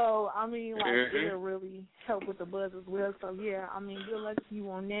 So, I mean, like, it'll really help with the buzz as well. So, yeah, I mean, good luck to you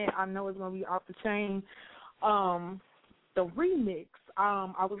on that. I know it's going to be off the chain. The remix,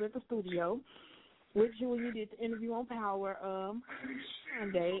 I was at the studio with you when you did the interview on Power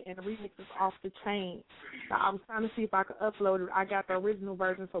Sunday, and the remix is off the chain. So I was trying to see if I could upload it. I got the original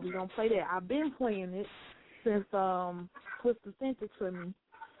version, so we're going to play that. I've been playing it since Twister sent it to me.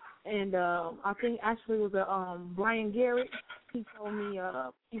 And I think actually it was Brian Garrett. He told me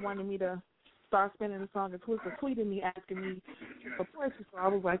he wanted me to start spinning the song, and Twister tweeted me asking me to support you. So I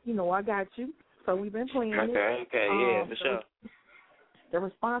was like, I got you. So we've been playing it. Okay, yeah, for sure. The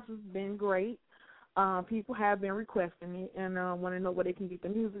response has been great. People have been requesting it and want to know where they can get the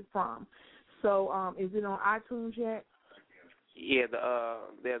music from. So is it on iTunes yet? Yeah,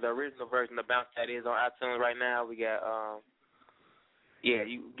 the original version of Bounce That is on iTunes right now. We got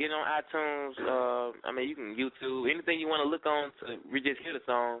you get on iTunes. I mean, you can YouTube anything you want to look on to just hear the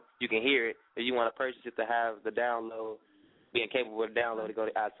song. You can hear it. If you want to purchase it to have the download, being capable of downloading, go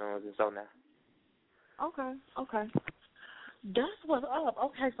to iTunes and so now. Okay. That's what's up.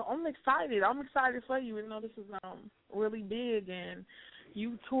 Okay, so I'm excited. I'm excited for you. You know, this is really big, and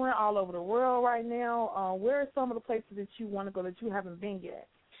you touring all over the world right now. Where are some of the places that you want to go that you haven't been yet?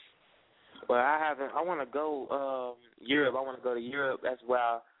 Well, I haven't. I want to go Europe. I want to go to Europe. That's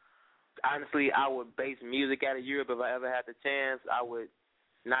why, honestly, I would base music out of Europe if I ever had the chance. I would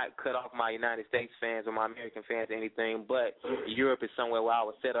not cut off my United States fans or my American fans or anything, but Europe is somewhere where I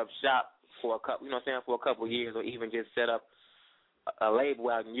would set up shop for a couple, for a couple of years, or even just set up a label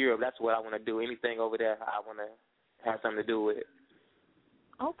out in Europe. That's what I want to do. Anything over there, I want to have something to do with it.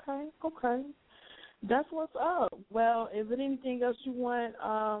 Okay. That's what's up. Well, is there anything else you want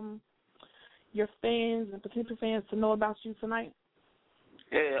your fans and potential fans to know about you tonight?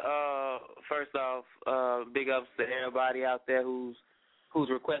 Yeah, first off, big ups to everybody out there who's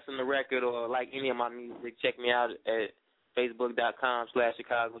requesting the record or like any of my music. Check me out at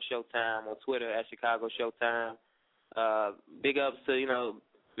Facebook.com/Chicago Showtime or Twitter at Chicago Showtime. Big ups to,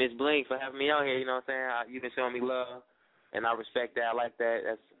 Miss Bling for having me on here, you know what I'm saying? You've been showing me love, and I respect that. I like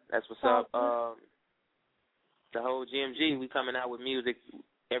that. That's what's up. The whole GMG, we coming out with music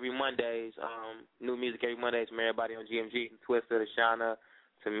every Mondays, new music every Mondays from everybody on GMG, from Twister to Shauna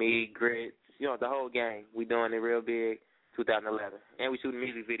to me, Grit, the whole gang. We doing it real big, 2011. And we shooting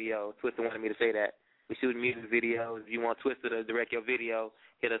music videos. Twister wanted me to say that. We shooting music videos. If you want Twister to direct your video,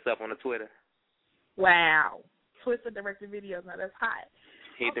 hit us up on the Twitter. Wow. Twister directed videos. Now, that's hot.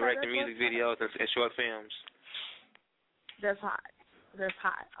 He directed music videos and short films. That's hot.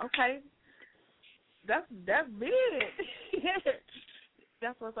 Okay. That's big.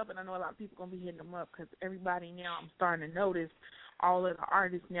 That's what's up, and I know a lot of people going to be hitting them up because everybody now, I'm starting to notice, all of the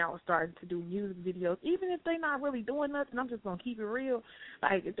artists now are starting to do music videos. Even if they're not really doing nothing, I'm just going to keep it real.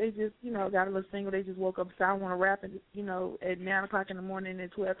 Like, if they just, got a little single, they just woke up and said, I want to rap, and, at 9 o'clock in the morning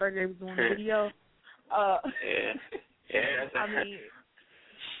and 12:30 they was doing a video. Yeah. I mean,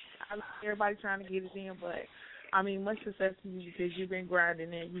 everybody trying to get it in, but, I mean, much success to you because you've been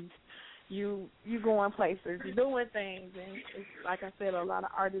grinding and you going places, you're doing things, and it's, like I said, a lot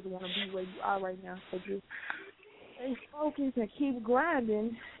of artists want to be where you are right now, so just stay focused and keep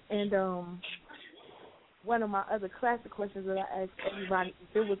grinding. And one of my other classic questions that I ask everybody,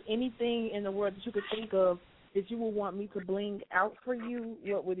 if there was anything in the world that you could think of that you would want me to bling out for you,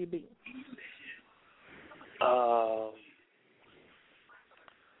 what would it be?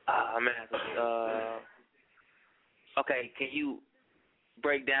 Okay, can you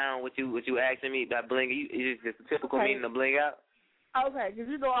break down what you asking me about bling? Is it just a typical meaning of bling out? Okay,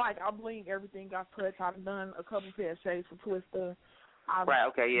 because I bling everything I touch. I've done a couple pair of shades for Twister. Right,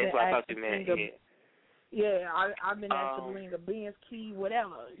 okay, yeah, that's what I thought you meant. I've been asked to bling a Benz key,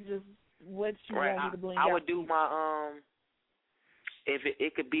 whatever. Just what you want me to bling out. I would do my if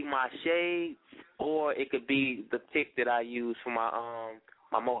it could be my shades, or it could be the pick that I use for my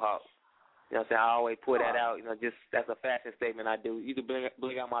my mohawk. You know what I'm saying? I always pour that out. Just that's a fashion statement I do. You could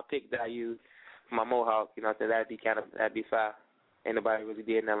bling out my pick that I use for my mohawk. You know what I'm saying? That'd be fire. Ain't nobody really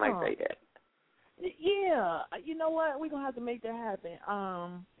did nothing like that yet. Yeah, you know what? We're gonna have to make that happen.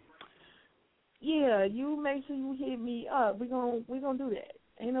 Yeah, you make sure you hit me up. We're gonna do that.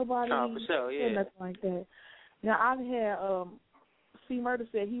 Ain't nobody for sure, yeah. nothing like that. Now I've had C Murder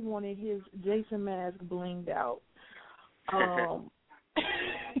said he wanted his Jason mask blinged out.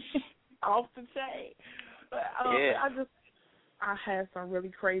 Off the chain. But I had some really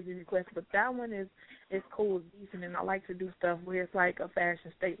crazy requests, but that one is cool, it's decent, and I like to do stuff where it's like a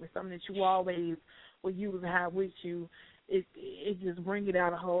fashion statement, something that you always will use and have with you. It just bring it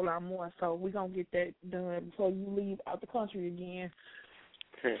out a whole lot more. So we're gonna get that done before you leave out the country again.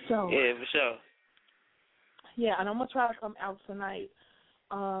 So yeah, for sure. Yeah, and I'm gonna try to come out tonight.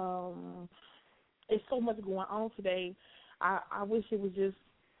 It's so much going on today. I wish it was just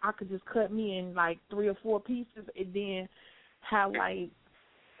I could just cut me in like 3 or 4 pieces and then have like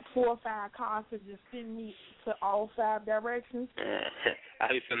 4 or 5 cars to just send me to all 5 directions. I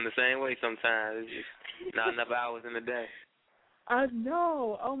be feeling the same way sometimes. It's just not enough hours in the day. I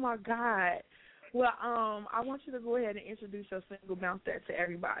know. Oh my God. Well, I want you to go ahead and introduce your single Bounce That to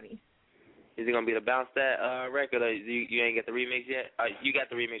everybody. Is it gonna be the Bounce That record, or you ain't get the remix yet? You got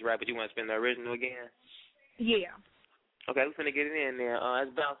the remix right, but you want to spin the original again? Yeah. Okay, we're finna get it in there.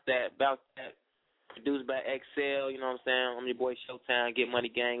 It's Bounce That, produced by XL. You know what I'm saying? I'm your boy Showtime, Get Money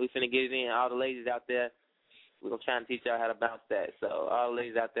Gang. We finna get it in. All the ladies out there, we're gonna try and teach y'all how to bounce that. So all the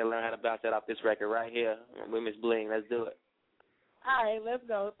ladies out there, learn how to bounce that off this record right here with Miss Bling. Let's do it. All right, let's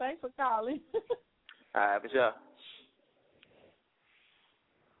go. Thanks for calling. All right, for sure.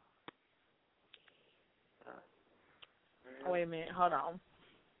 Oh, wait a minute. Hold on.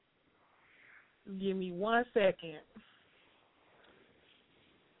 Give me 1 second.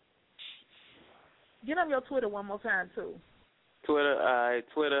 Get on your Twitter one more time, too. Twitter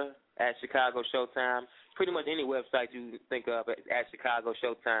at Chicago Showtime. Pretty much any website you think of at Chicago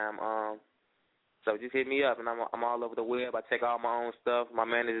Showtime. So just hit me up, and I'm all over the web. I take all my own stuff. My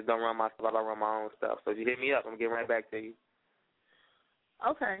managers don't run my stuff. I run my own stuff. So just hit me up. I'm getting right back to you.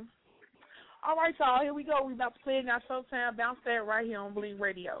 Okay. All right, y'all. Here we go. We about to play it now. Showtime. Bounce That right here on Bling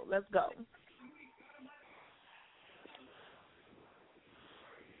Radio. Let's go.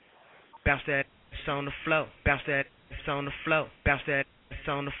 Bounce that, it's on the flow. Bounce that, it's on the flow. Bounce that, it's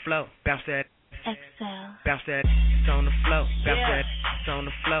on the flow. Bounce that. XL. Bounce that, it's on the flow. Bounce that, it's on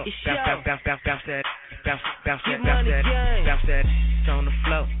the flow. Bounce that, bounce that, bounce that, bounce that, it's on the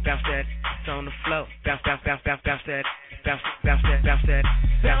flow. Bounce that, it's on the flow. Bounce that, bounce that, bounce that,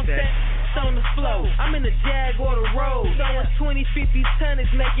 bounce that. It's on the flow. I'm in the Jag or the road. Throwing 20, 50 tonnage,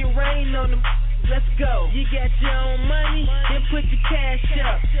 making rain on them. Let's go. You got your own money, then put your cash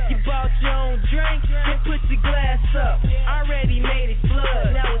up. You bought your own drink, then put your glass up. Already made it flood,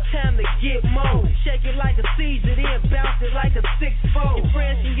 now it's time to get more. Shake it like a seizure, then bounce it like a 6-4. Your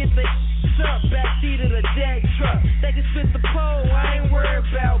friends can get the up, backseat of the Jag truck. They can spit the pole, I ain't worried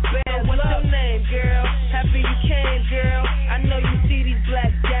about bad luck. What's your name, girl? Happy you came, girl. I know you see these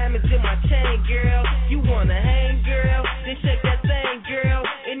black diamonds in my chain, girl. You wanna hang, girl? Then shake that thing, girl.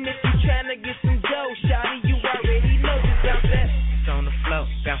 And if you tryna get some dough, shawty, you already know just bounce that. It's on the flow,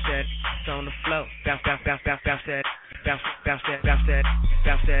 bounce that. It's on the flow, bounce that. Bounce that, bounce that.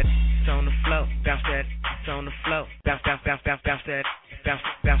 It's on the flow, bounce that. It's on the flow, bounce that.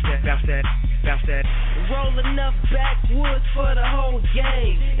 Bounce that. Roll enough backwoods for the whole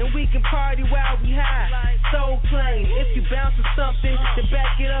gang, and we can party while we high. Soul plane. If you bouncing something, then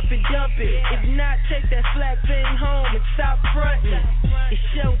back it up and dump it. If not, take that flat thing home and stop fronting. It's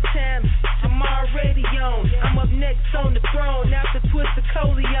showtime, I'm already on. I'm up next on the throne, after Twister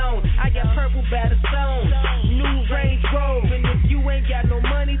Coleon. I got purple by the stone, new Range Rover. And if you ain't got no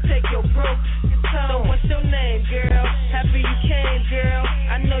money, take your broke tone. So what's your name, girl? Happy you came, girl.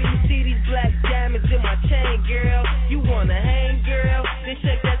 I know you see these black diamonds in my chain, girl. You wanna hang, girl? Then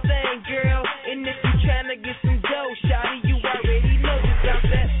shake that thing, girl. And if you tryna get some dough, shawty, you already know just bounce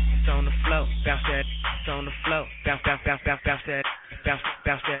that. It's on the flow, bounce that. It's on the flow, bounce that. Bounce that.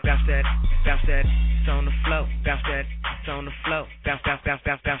 It's on the flow, bounce that. It's on the flow, bounce that.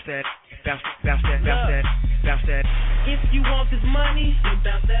 Bounce that. If you want this money, then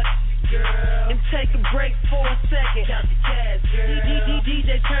bounce that, girl. And take a break for a second. Count the cash, girl.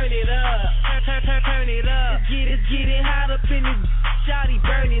 DJ, turn it up. Turn it up. It's getting hot up in this shawty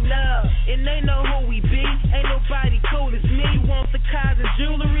burning up. And they know who we be. Ain't nobody cool as me. You want the cars and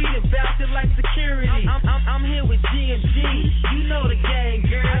jewelry, then bounce it like security. I'm here with GMG. You know the gang,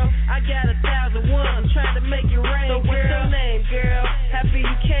 girl. I got 1,001. I'm trying to make it rain, so girl. What's your name, girl? Happy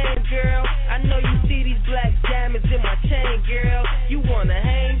you came, girl. I know you see these black diamonds in my chain, girl. You wanna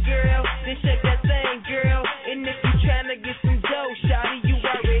hang, girl? Then shake that thing, girl. And if you tryna get some dough, shawty, you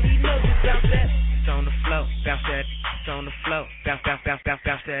already know just bounce that. It's on the flow, bounce that. It's on the flow, bounce that.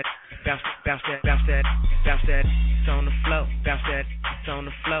 Bounce that. It's on the flow, bounce that. It's on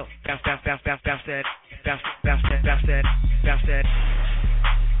the flow, bounce that. Bounce that.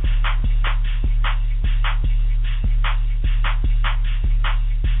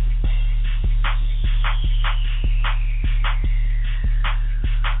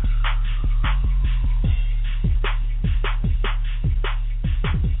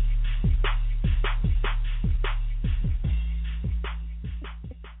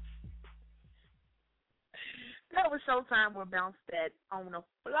 That was Showtime will bounce that on the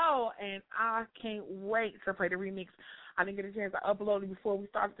floor, and I can't wait to play the remix. I didn't get a chance to upload it before we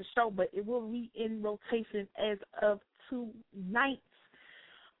started the show, but it will be in rotation as of tonight.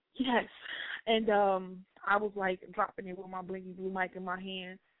 Yes, and I was like dropping it with my blingy blue mic in my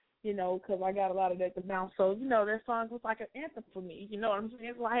hand, you know, because I got a lot of that to bounce. So, you know, that song was like an anthem for me, you know what I'm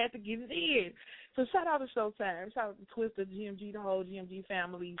saying? So I had to get it in. So shout out to Showtime, shout out to Twister, GMG, the whole GMG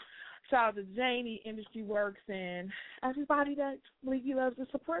family. Shout out to Janie, Industry Works, and everybody that Blingy loves to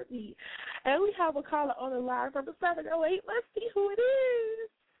support me. And we have a caller on the line from the 708. Let's see who it is.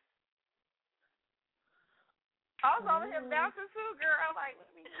 I was over here bouncing too, girl. I'm like, let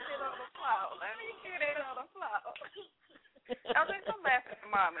me get it on the floor. Let me get it on the floor. I think I'm laughing at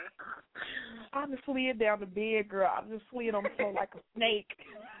mommy. I just slid down the bed, girl. I just slid on the floor like a snake.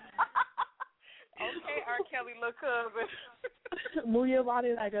 Okay, R. Kelly, little cousin. Move your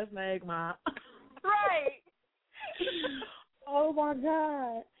body like a snake, Ma. Right. Oh, my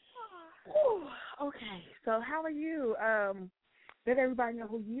God. Whew. Okay, so how are you? Let everybody know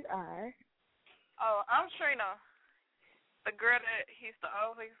who you are. Oh, I'm Trina, the girl that he used to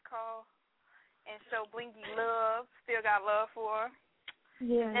always call and show Blingy love. Still got love for her.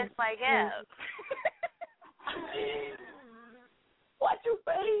 Yeah. It's like, yeah. What you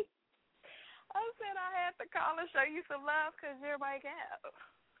say? I said I had to call and show you some love because you're my gal.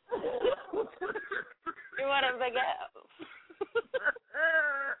 You're one of the gals.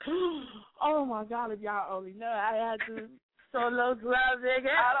 Oh, my God, if y'all only know, I had to show those love,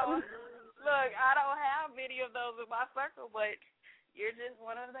 nigga. Look, I don't have many of those in my circle, but you're just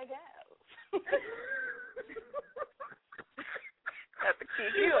one of the gals. Have to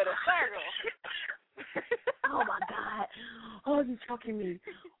keep you in a circle. Oh, my God. Oh, you're choking me.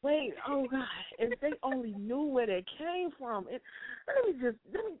 Wait, oh, God. If they only knew where they came from. Let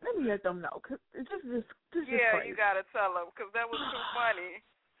me let them know. Cause this is crazy. You got to tell them because that was too funny.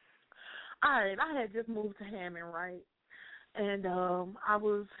 All right, I had just moved to Hammond, right? And I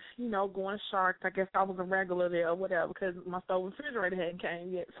was, you know, going Sharks. I guess I was a regular there or whatever because my stove refrigerator hadn't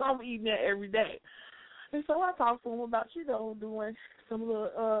came yet. So I'm eating that every day. And so I talked to him about, you know, doing some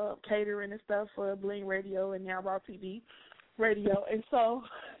little catering and stuff for Bling Radio and Now Raw TV radio. And so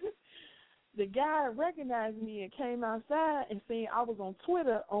the guy recognized me and came outside and seen I was on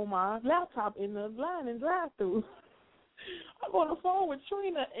Twitter on my laptop in the line and drive-thru. I'm on the phone with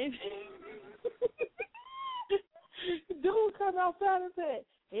Trina and dude come outside and said,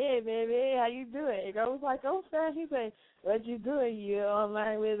 "Hey, baby, how you doing?" I was like, "I'm fine." He said, "What you doing? You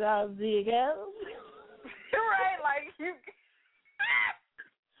online with our big girls?" Right, like you.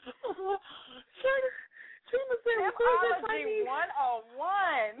 Trina said, "Who's that Chinese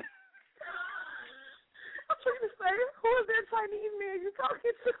 101?" Trina said, "Who is that Chinese man you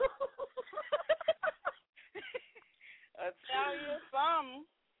talking to?" Italian something.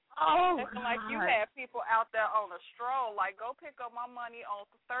 Oh, looking like you had people out there on a stroll, like go pick up my money on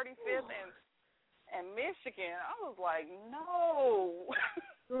 35th and Michigan. I was like, no.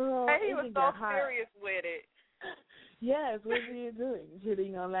 Girl, and he was so serious with it. Yes, what are you doing?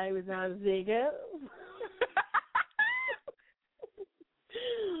 Shooting on live with our Ziggles?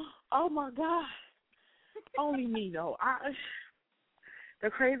 Oh my God. Only me though. The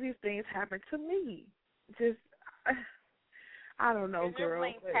craziest things happened to me. Just I don't know, girl.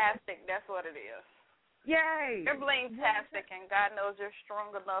 You're bling-tastic, that's what it is. Yay! You're bling-tastic, and God knows you're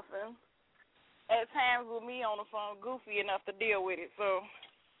strong enough and at times with me on the phone, goofy enough to deal with it, so.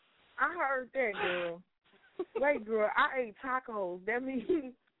 I heard that, girl. Wait, girl, I ate tacos. That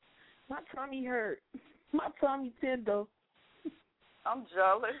means my tummy hurt. My tummy tender. I'm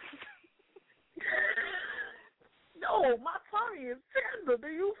jealous. No, my tummy is tender.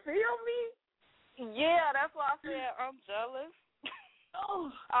 Do you feel me? Yeah, that's why I said I'm jealous.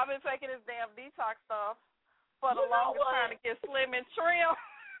 Oh. I've been taking this damn detox stuff for the longest time to get slim and trim.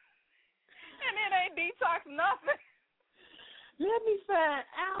 And it ain't detox nothing. Let me find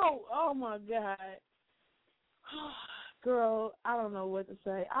out. Oh, my God. Girl, I don't know what to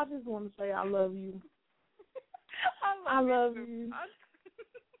say. I just want to say I love you. I love you.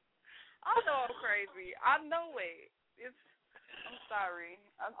 I know I'm crazy. I know it. I'm sorry.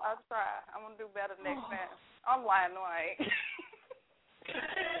 I'll try. I'm going to do better next time. I'm lying right.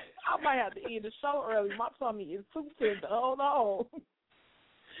 I might have to end the show early. My tummy is too tender. Hold on.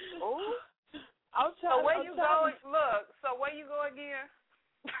 Ooh. So where you go? Look. So where you go again?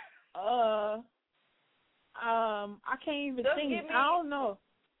 I can't even think. I don't know.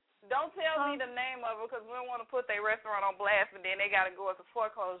 Don't tell me the name of it because we don't want to put their restaurant on blast and then they got to go into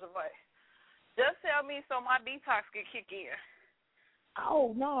foreclosure. But just tell me so my detox can kick in.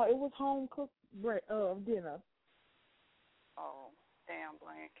 Oh no, it was home cooked dinner. Oh, damn,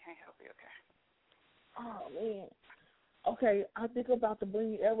 Bling. Can't help you, okay. Oh, man. Okay, I think about the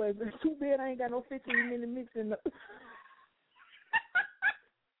Bling Airways. It's too bad I ain't got no 15-minute mix in the...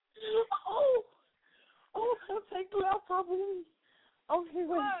 I'll take the laptop with me. Okay,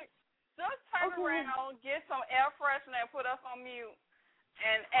 wait. Look, just turn around, get some air freshener and put us on mute.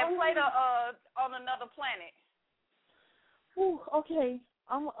 And play the On Another Planet. Ooh, okay.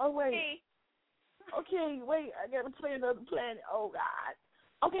 Wait. Okay, wait. I gotta play Another Planet. Oh God.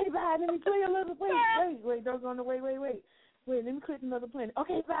 Okay, bye. Let me play Another Planet. Wait. Don't go on the wait. Wait. Let me click Another Planet.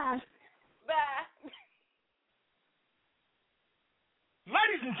 Okay, bye. Bye.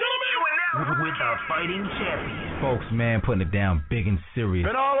 Ladies and gentlemen, with our fighting champions. Folks, man, putting it down big and serious.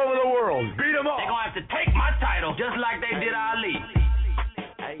 Been all over the world. Beat them up. They're gonna have to take my title just like they did Ali.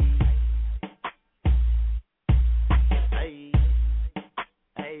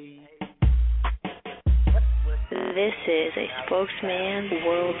 This is a Spokesman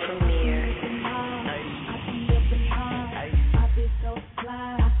world premiere.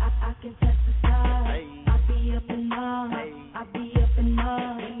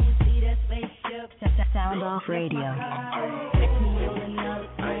 Sound Off Radio.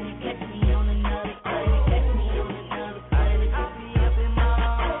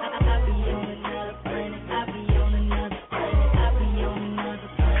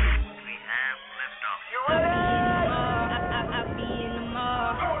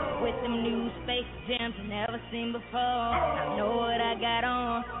 Never seen before. I know what I got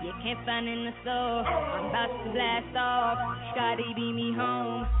on. You can't find in the store. I'm about to blast off. Scotty beat me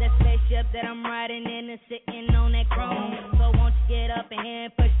home. That spaceship that I'm riding in is sitting on that chrome. So won't you get up in here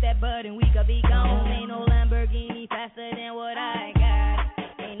and push that button? We could be gone. Ain't no Lamborghini faster than what I got.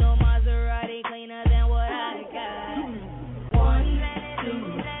 Ain't no Maserati cleaner than what I got. 1,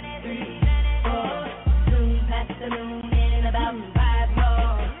 2, 3, 4. Zoom past the moon in about 5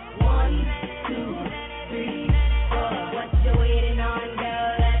 more. 1, 2, 3, 4. What you waiting on,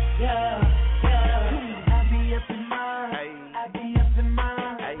 girl? Let's go, go. I be up in mine. I be up in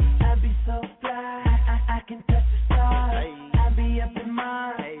mine. I be so fly. I can touch the stars. I be up in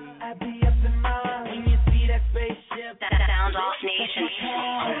mine. I be up in mine. When you see that spaceship, that Sound Off Nation.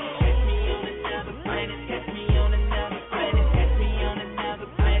 Catch me on another planet. Catch me on another planet. Catch me on another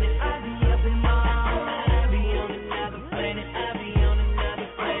planet. I be up in mine. I be on another planet. I be on another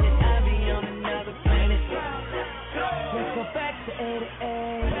planet. I be on another planet. Let's go back to 88.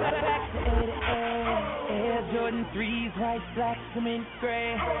 Back to 88. Air Jordan 3s, white, black, cement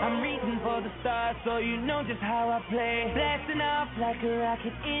gray. I'm reaching for the stars, so you know just how I play. Blasting off like a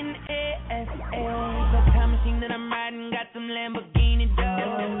rocket in ASA. The time machine that I'm riding got some Lamborghini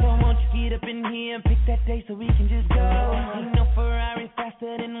dough. So won't you get up in here and pick that day so we can just go? Ain't no Ferrari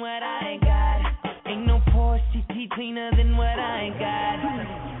faster than what I got. Ain't no Porsche GT cleaner than what I got.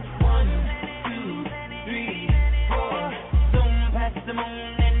 1, 2, 3, 4. Zoom past the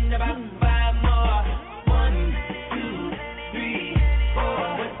moon and about 5 more. 1, 2, 3, 4.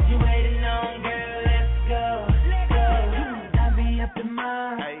 What you waiting on, girl? Let's go, go. I be up in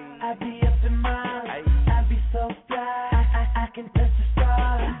mine. I be up in mine. I be so fly. I can touch the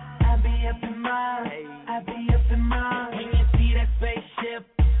stars. I be up in mine. I be up in mine. When you see that spaceship,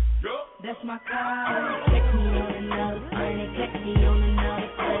 that's my car. Catch me on another planet. Catch me on another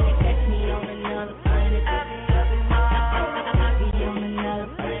planet. Catch me on another planet. I be up in mine. I be on another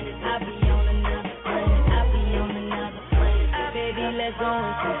planet. I be on another planet. I be on another planet. Baby, let's go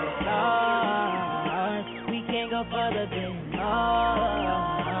into the stars. We can't go further than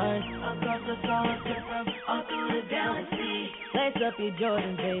Mars. Across the solar system, all through the galaxy. Lace up your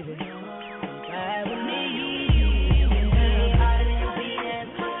Jordan, baby. Fly with me.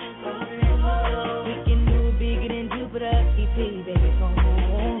 We can do it bigger than Jupiter, EP, baby, come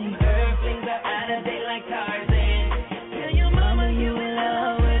home. Earthlings are out of date like Tarzan. Tell your mama you in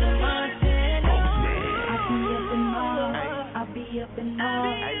love with a Martian. I be up in Mars. I be up in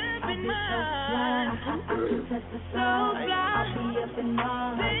Mars. I be so fly. I can touch the stars. I be up in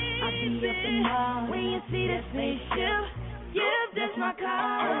Mars. I be up in Mars. When you see that spaceship, yeah, that's my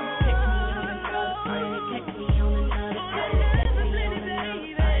car. Catch me on another planet. Catch me on another planet. Catch me on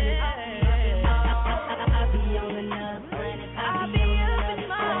another planet. I be on another planet. I be on another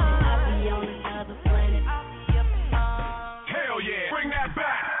planet. I be on another planet. Hell yeah, bring that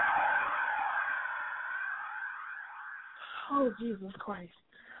back. Oh, Jesus Christ.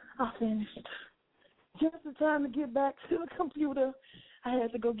 I finished. Just in time to get back to the computer, I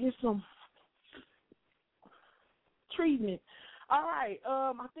had to go get some treatment. All right,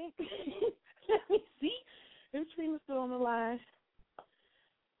 I think, let me see if Trina's still on the line.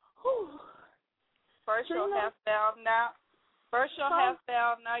 Whew. First, Trina? you'll have down now. First your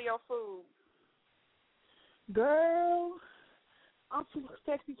hairstyle, now your food. Girl, I'm too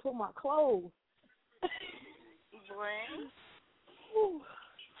sexy for my clothes. Bling.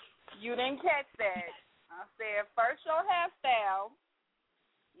 You didn't catch that. I said first your hairstyle,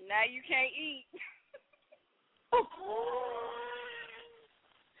 now you can't eat.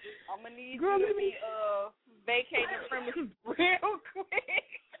 I'm gonna need Girl, you to be vacating the premises real quick.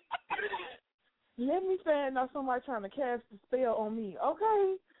 Let me find out somebody trying to cast a spell on me,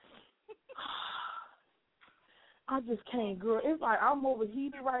 okay? I just can't, girl. It's like I'm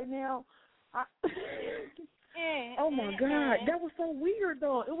overheated right now. Oh my God, that was so weird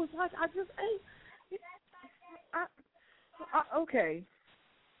though. It was like I just ate. Okay.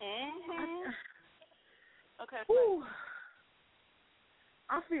 Okay. Whew.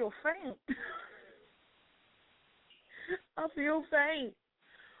 I feel faint. I feel faint.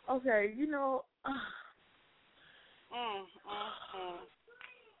 Okay, you know.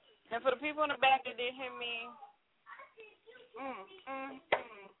 And for the people in the back that didn't hear me,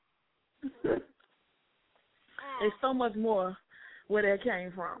 there's so much more where that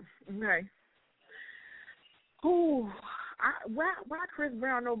came from. Okay. Ooh, why Chris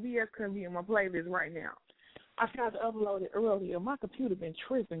Brown No BS couldn't be in my playlist right now? I tried to upload it earlier. My computer been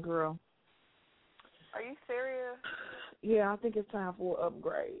tripping, girl. Are you serious? Yeah, I think it's time for an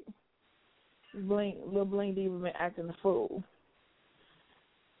upgrade. Lil Bling Diva been acting a fool.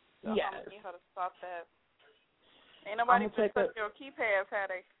 So yes. I'm need her to stop that. Ain't nobody touch your keypads, had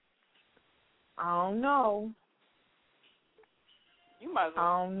they? I don't know. You might as well. I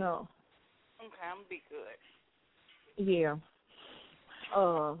don't know. Okay, I'm gonna be good. Yeah.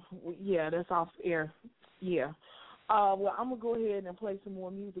 Yeah, that's off air. Yeah. Well, I'm gonna go ahead and play some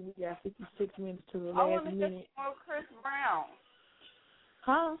more music. We got 56 minutes to the I last want to hear minute. some more Chris Brown.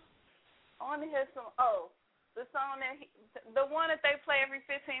 Huh? I want to hear some. The song the one that they play every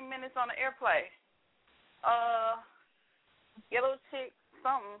 15 minutes on the airplay. Yellow Chick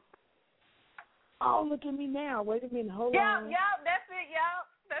something. Oh, look at me now. Wait a minute. Hold on. Yup, that's it. Yup,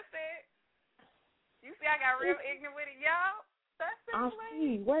 that's it. You see, I got real ignorant with it. Yup, that's it. I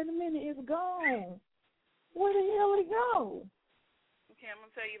see. Wait a minute. It's gone. Where the hell did it go? Okay, I'm going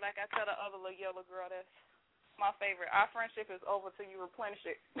to tell you like I tell the other little yellow girl, that's my favorite. Our friendship is over till you replenish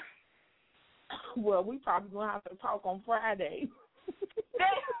it. Well, we probably going to have to talk on Friday.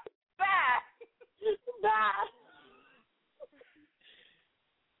 Bye. Bye.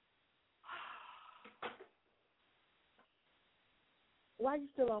 Why you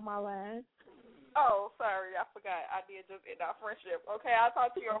still on my line? Oh, sorry. I forgot. I did just end our friendship. Okay, I'll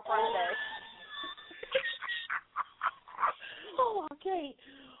talk to you on Friday. Oh, I can't.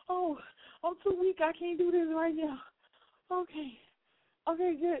 Oh, I'm too weak. I can't do this right now. Okay.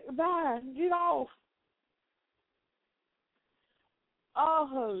 Okay, good. Bye. Get off. Oh,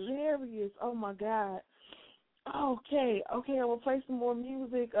 hilarious. Oh, my God. Okay. I will play some more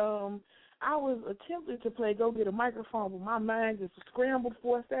music. I was attempting to play Go Get a Microphone, but my mind just scrambled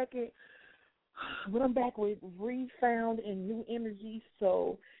for a second. But I'm back with refound and new energy.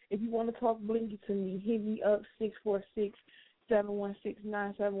 So if you want to talk blingy to me, hit me up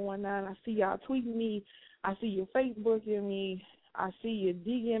 646-716-9719. I see y'all tweeting me. I see you Facebooking me. I see you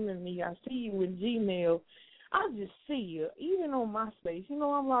DMing me. I see you in Gmail. I just see you, even on MySpace. You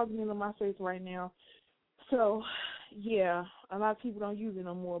know, I'm logging into MySpace right now. So, yeah, a lot of people don't use it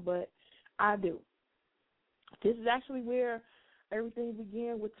no more, but I do. This is actually where everything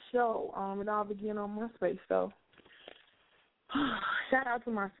began with the show. It all began on MySpace. So, shout out to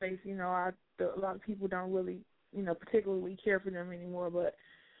MySpace. You know, a lot of people don't really, particularly care for them anymore, but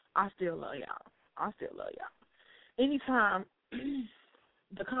I still love y'all. Anytime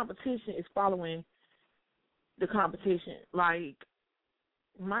the competition is following the competition, like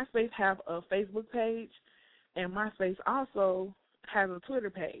MySpace have a Facebook page, and MySpace also has a Twitter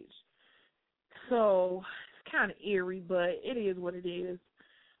page. So it's kind of eerie, but it is what it is.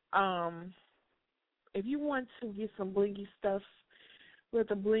 If you want to get some blingy stuff with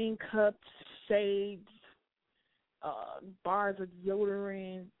the bling cups, shades, bars of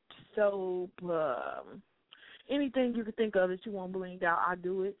deodorant, soap, anything you could think of that you want blinged out, I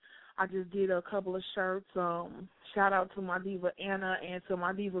do it. I just did a couple of shirts. Shout out to my diva Anna and to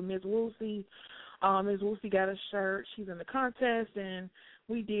my diva Miss Woolsey. Miss Woolsey got a shirt. She's in the contest, and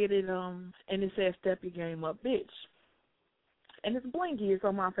we did it, and it says, "Step your game up, bitch." And it's blingy. It's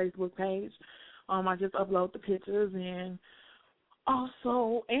on my Facebook page. I just upload the pictures, and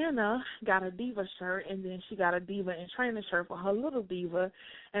also Anna got a diva shirt, and then she got a diva and trainer shirt for her little diva,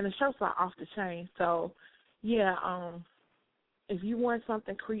 and the shirts are off the chain. So, yeah, if you want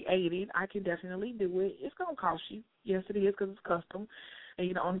something created, I can definitely do it. It's going to cost you. Yes, it is, because it's custom. And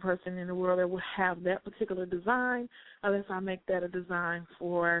you're the only person in the world that will have that particular design unless I make that a design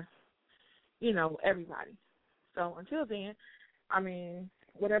for, everybody. So until then,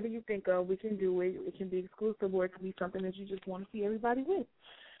 whatever you think of, we can do it. It can be exclusive or it can be something that you just want to see everybody with.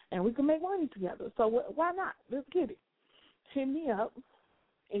 And we can make money together. So why not? Let's get it. Hit me up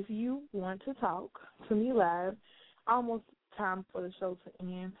if you want to talk to me live. Almost time for the show to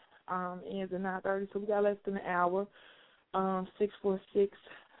end. Ends at 9:30, so we got less than an hour.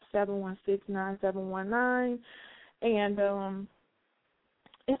 646-716-9719. And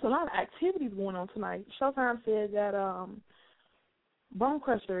it's a lot of activities going on tonight. Showtime said that Bone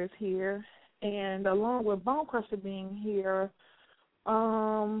Crusher is here, and along with Bone Crusher being here,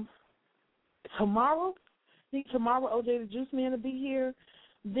 tomorrow, OJ the Juice Man will be here.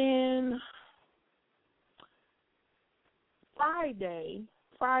 Then Friday,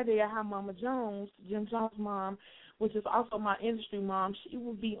 I have Mama Jones, Jim Jones' mom, which is also my industry mom. She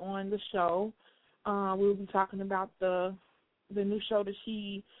will be on the show. We'll be talking about the new show that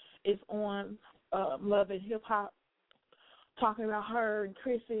she is on, Love and Hip Hop, talking about her and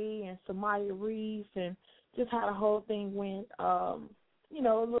Chrissy and Samaya Reeves and just how the whole thing went, a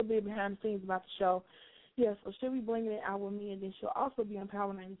little bit behind the scenes about the show. Yeah, so she'll be bringing it out with me, and then she'll also be on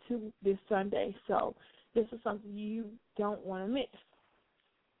Power 92 this Sunday. So this is something you don't want to miss.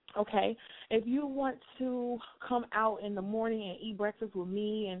 Okay, if you want to come out in the morning and eat breakfast with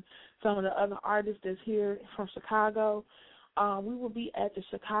me and some of the other artists that's here from Chicago, we will be at the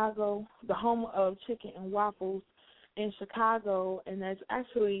home of chicken and waffles in Chicago, and that's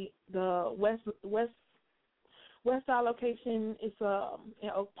actually the West Side location. It's in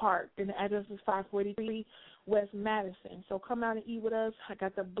Oak Park, and the address is 543 West Madison. So come out and eat with us. I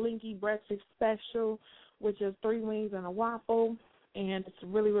got the Blinky Breakfast Special, which is 3 wings and a waffle, and it's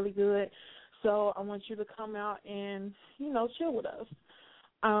really, really good. So I want you to come out and, chill with us.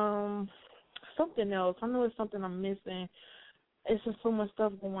 Something else. I know it's something I'm missing. It's just so much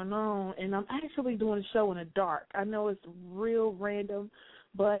stuff going on, and I'm actually doing a show in the dark. I know it's real random,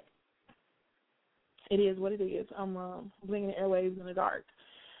 but it is what it is. I'm blinging the airwaves in the dark.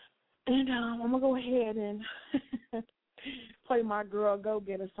 And I'm going to go ahead and play my girl Go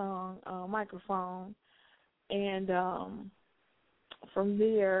Get a song, Microphone. And from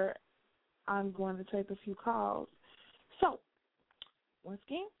there, I'm going to take a few calls. So, once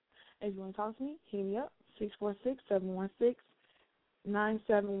again, if you want to talk to me, hit me up,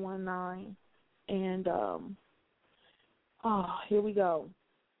 646-716-9719. And, here we go.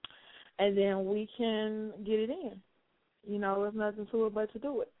 And then we can get it in. There's nothing to it but to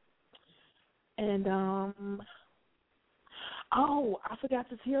do it. And, I forgot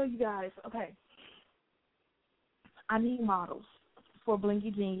to tell you guys. Okay. I need models for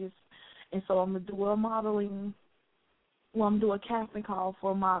Blinky Genius. And so I'm going to do I'm going to do a casting call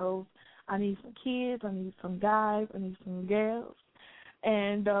for models. I need some kids. I need some guys. I need some gals.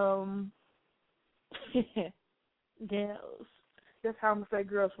 And, gals. That's how I'm going to say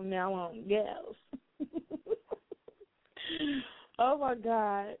girls from now on. Gals. Oh, my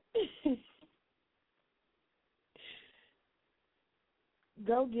God.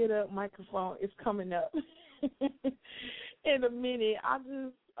 Go Get Up Microphone is coming up in a minute. I'm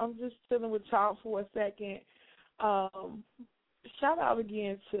just chilling with y'all for a second. Shout out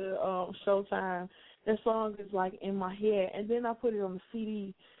again to Showtime. That song is like in my head, and then I put it on the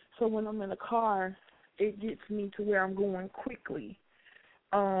CD, so when I'm in the car, it gets me to where I'm going quickly.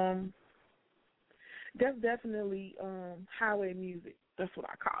 That's definitely highway music. That's what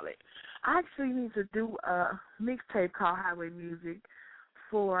I call it. I actually need to do a mixtape called Highway Music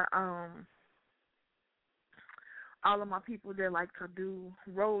for all of my people that like to do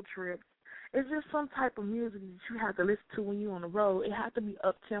road trips. It's just some type of music that you have to listen to when you're on the road. It has to be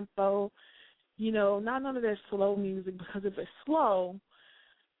up-tempo, not none of that slow music, because if it's slow,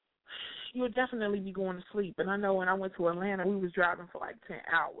 you'll definitely be going to sleep. And I know when I went to Atlanta, we was driving for like 10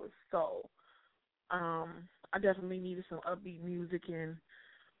 hours. So I definitely needed some upbeat music. And,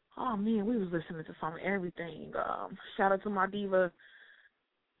 oh, man, we was listening to some everything. Shout out to my diva,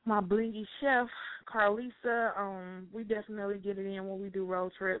 my blingy chef, Carlisa. We definitely get it in when we do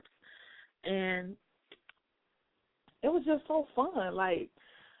road trips. And it was just so fun. Like,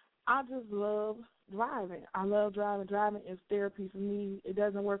 I just love driving. I love driving. Driving is therapy for me. It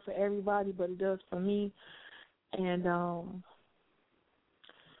doesn't work for everybody, but it does for me. And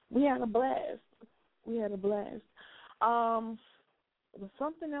we had a blast. But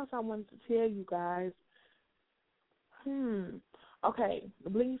something else I wanted to tell you guys. Okay, the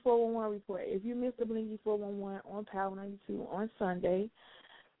Blingy 411 report. If you missed the Blingy 411 on Power 92 on Sunday,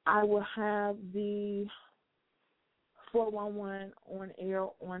 I will have the 411 on air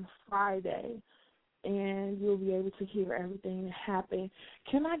on Friday, and you'll be able to hear everything that happened.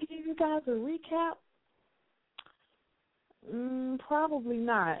 Can I give you guys a recap? Probably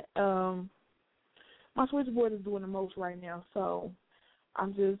not. My switchboard is doing the most right now, so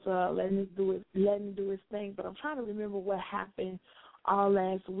I'm just letting it do its thing. But I'm trying to remember what happened all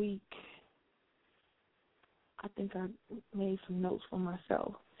last week. I think I made some notes for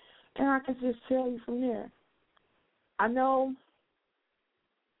myself, and I can just tell you from there. I know.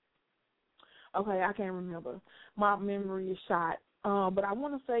 Okay, I can't remember. My memory is shot. But I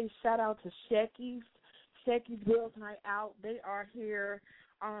want to say shout out to Shecky's Girls Night Out. They are here.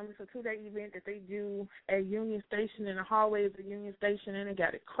 It's a 2-day event that they do at Union Station, in the hallways of Union Station, and they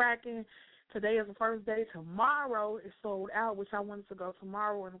got it cracking. Today is the first day. Tomorrow is sold out, which I wanted to go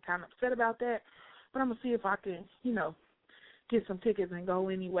tomorrow, and I'm kind of upset about that. But I'm going to see if I can, get some tickets and go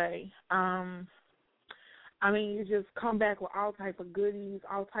anyway. You just come back with all type of goodies,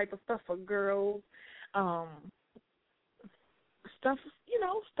 all type of stuff for girls, stuff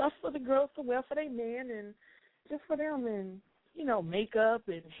for the girls to wear for their men and just for them, and, makeup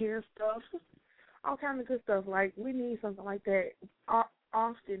and hair stuff, all kind of good stuff. Like, we need something like that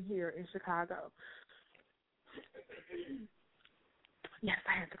often here in Chicago. Yes,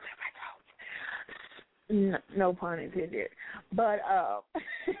 I have to clear my throat. No pun intended. But,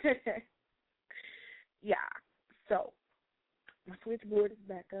 yeah. So, my switchboard is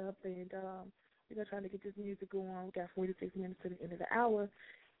back up, and we're going to try to get this music going. We got 46 minutes to the end of the hour,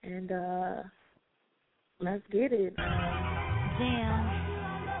 and let's get it. Damn,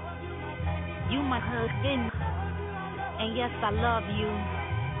 you my husband, and yes, I love you.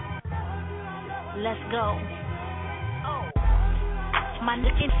 Let's go. My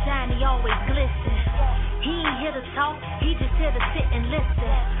nigga shiny always glisten. He ain't here to talk, he just here to sit and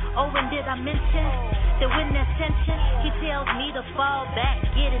listen. Oh, and did I mention that when there's tension, he tells me to fall back,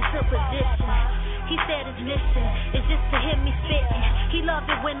 get into position. He said his mission is just to hear me spitting. He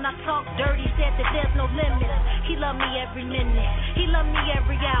loved it when I talk dirty, said that there's no limit. He loved me every minute, he loved me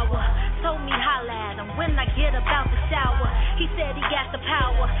every hour. Told me holla at him when I get about the shower. He said he got the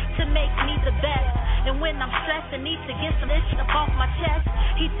power to make me the best. And when I'm stressed and need to get some this shit up off my chest,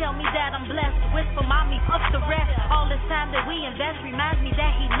 he tell me that I'm blessed. Whisper, mommy, fuck the rest. All this time that we invest reminds me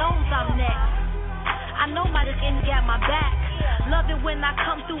that he knows I'm next. I know my end got my back. Love it when I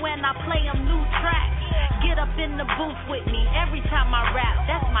come through and I play them new tracks. Get up in the booth with me every time I rap.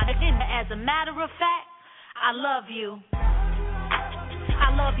 That's my end. As a matter of fact, I love you.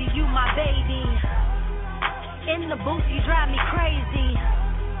 I love you, you my baby. In the booth you drive me crazy.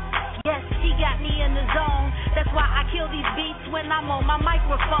 Yes, he got me in the zone. That's why I kill these beats when I'm on my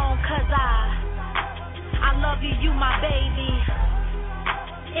microphone. Cause I love you, you my baby.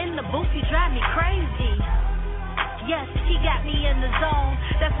 In the booth you drive me crazy. Yes, he got me in the zone.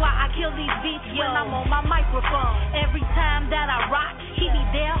 That's why I kill these beats when I'm on my microphone. Every time that I rock, he be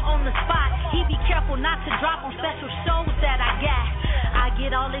there on the spot. He be careful not to drop on special shows that I got. I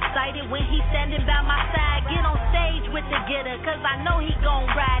get all excited when he's standing by my side. Get on stage with the getter, cause I know he gon'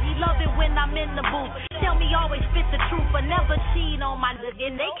 ride. He love it when I'm in the booth. Tell me always spit the truth, but never cheat on my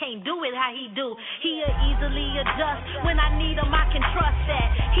nigga. And they can't do it how he do. He'll easily adjust. When I need him, I can trust that.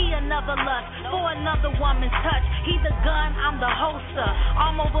 He another lust for another woman's touch. He the gun, I'm the holster.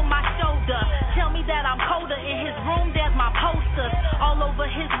 Arm over my shoulder. Tell me that I'm colder. In his room, there's my posters. All over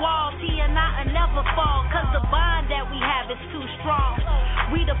his walls, he and I will never fall. Cause the bond that we have is too strong.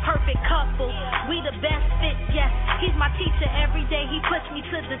 We the perfect couple. We the best fit, yes. He's my teacher every day. He puts me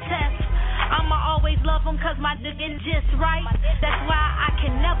to the test. I'ma always love him cause my dick is just right. That's why I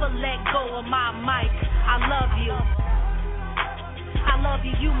can never let go of my mic. I love you. I love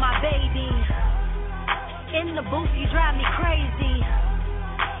you, you my baby. In the booth you drive me crazy.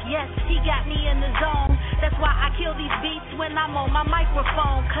 Yes, he got me in the zone. That's why I kill these beats when I'm on my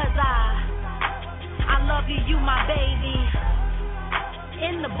microphone. Cause I love you, you my baby.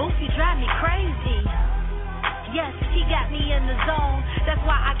 In the booth you drive me crazy. Yes, he got me in the zone. That's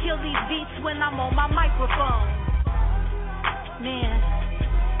why I kill these beats when I'm on my microphone. Man,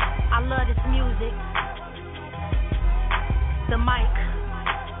 I love this music. The mic,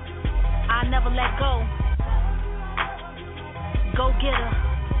 I never let go. Go get her.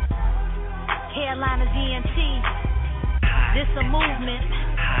 Hairline of DNT. This a movement.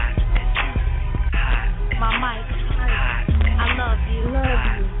 My mic, I love you.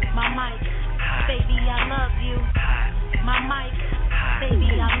 My mic, baby, I love you. My mic,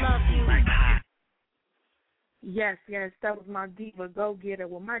 baby, I love you. Yes, that was my diva go-getter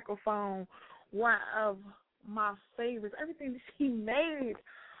with microphone. One of my favorites. Everything that she made,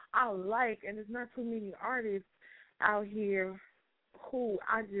 I like, and there's not too many artists out here who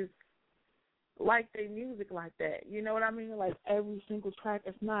I just like their music like that. You know what I mean? Like every single track.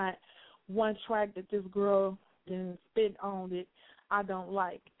 It's not one track that this girl then spit on it I don't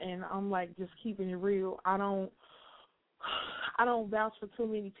like. And I'm like just keeping it real. I don't vouch for too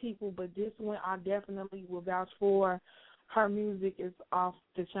many people, but this one I definitely will vouch for. Her music is off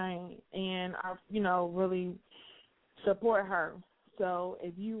the chain, and I, really support her. So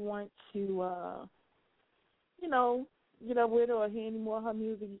if you want to, get up with her or hear any more of her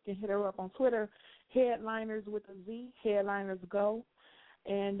music, you can hit her up on Twitter, Headliners with a Z, Headliners Go,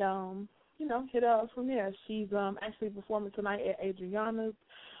 and hit her up from there. She's actually performing tonight at Adriana's,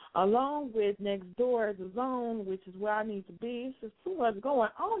 along with Next Door, The Zone, which is where I need to be. It's just too much going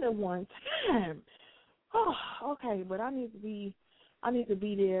on at one time. Oh, okay, but I need to be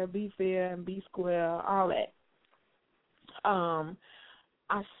there, be fair, and be square, all that. I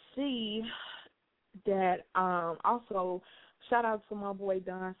see that also shout out to my boy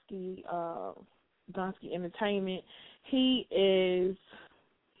Donsky Entertainment. He is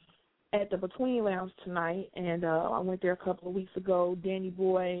at the Between Lounge tonight, and I went there a couple of weeks ago. Danny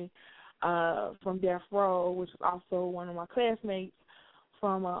Boy from Death Row, which is also one of my classmates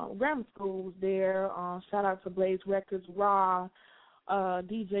from grammar school, was there. Shout out to Blaze Records, Raw,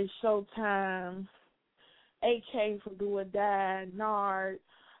 DJ Showtime, AK from Do or Die, Nard,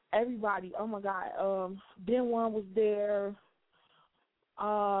 everybody. Oh, my God. Ben One was there.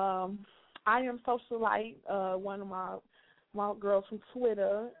 I Am Socialite, one of my girls from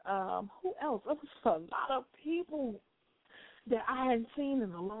Twitter. Who else? It was a lot of people that I hadn't seen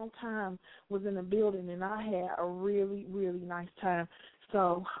in a long time was in the building, and I had a really, really nice time.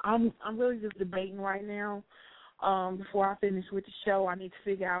 So I'm really just debating right now. Before I finish with the show, I need to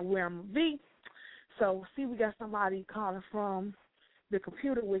figure out where I'm going to be. So, see, we got somebody calling from the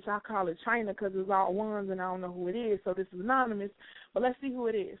computer, which I call it China because it's all ones and I don't know who it is. So this is anonymous, but let's see who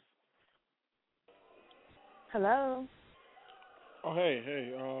it is. Hello? Oh,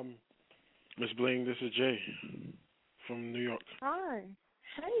 hey, Miss Bling, this is Jay from New York. Hi.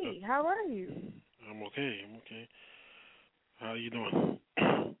 Hey, how are you? I'm okay. How are you doing?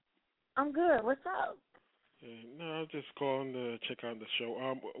 I'm good. What's up? No, I was just calling to check out the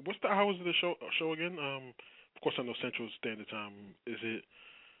show. What's the hours of the show again? Of course, I know Central Standard Time. Is it?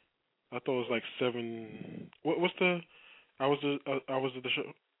 I thought it was like 7. What's the hours of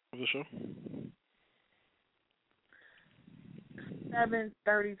the show?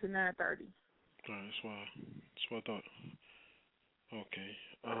 7:30 to 9:30. That's what I thought. Okay.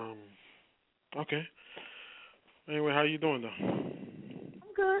 Okay. Anyway, how you doing though?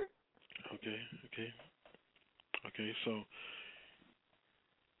 I'm good. Okay. So.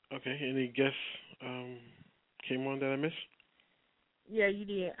 Okay. Any guests came on that I missed? Yeah, you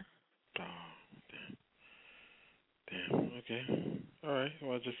did. Oh, damn. Okay. All right.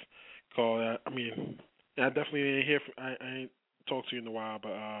 Well, I just call that. I mean, I definitely didn't hear. I ain't talked to you in a while,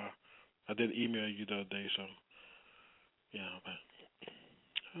 but I did email you the other day. So, yeah. But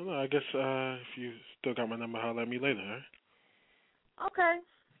I don't know. I guess if you still got my number, holler at me later. All right. Okay.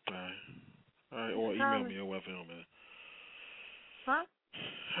 All right. Or email me or whatever, man. Huh?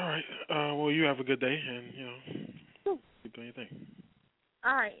 All right. Well, you have a good day, and keep doing your thing.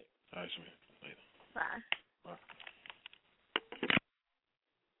 All right. All right, sweet. Later. Bye.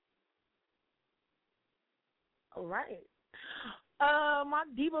 All right. My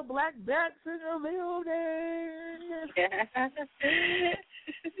diva black bats in the building.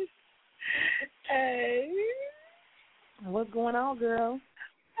 Hey. What's going on, girl?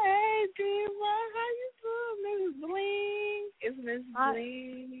 Hey, Diva. How you doing, Miss Bling? It's Miss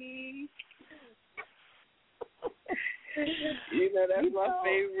Bling. You know, that's my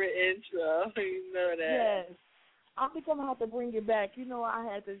favorite intro. You know that. Yes. I think I'm going to have to bring it back. I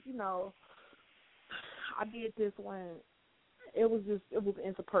had to, I did this when it was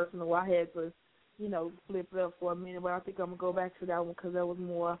interpersonal. I had to, flip it up for a minute, but I think I'm going to go back to that one because that was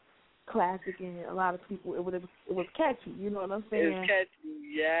more classic and a lot of people, it was catchy. You know what I'm saying? It's catchy,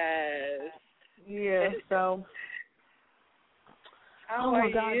 yes. Yeah, so. How are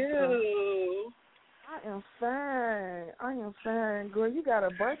you? I am fine. Girl, you got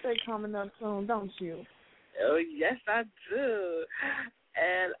a birthday coming up soon, don't you? Oh, yes, I do.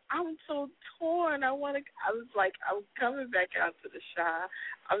 And I'm so torn. I was coming back out to the Shy.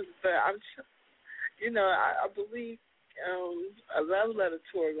 I believe a Love Letter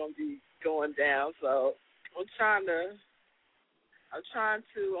tour going to be going down. So I'm trying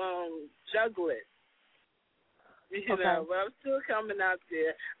to juggle it. But I'm still coming out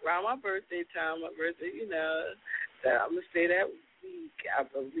there around my birthday time. My birthday, that I'm gonna stay that week, I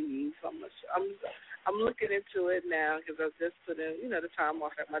believe. I'm looking into it now because I've just put in, the time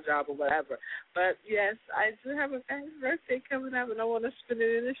off at my job or whatever. But yes, I do have a family's birthday coming up, and I want to spend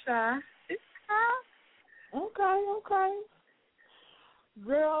it in the Shy. Okay.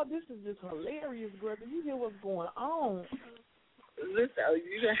 Girl, this is just hilarious, girl. Do you hear what's going on? Listen,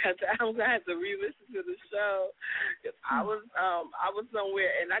 I'm gonna have to re-listen to the show. Cause I was somewhere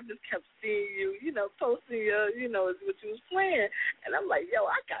and I just kept seeing you, posting your, what you was playing, and I'm like, yo,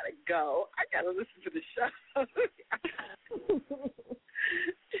 I gotta go. I gotta listen to the show.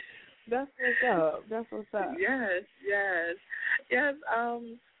 That's what's up. Yes. Yes.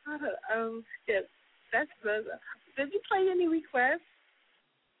 That's the. Did you play any requests?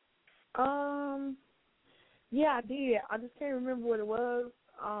 Yeah, I did. I just can't remember what it was.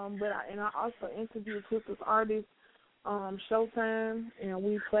 But I also interviewed Twister's artist, Showtime, and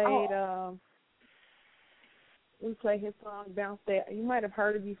we played his song Bounce That. You might have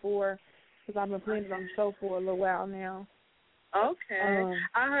heard it before because I've been playing it on the show for a little while now. Okay.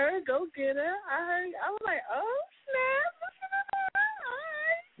 I heard Go Get Her. I was like, oh snap!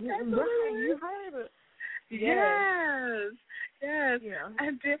 All right. Right, you heard it. Yes. Yeah.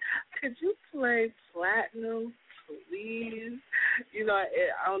 And then, could you play Platinum, please?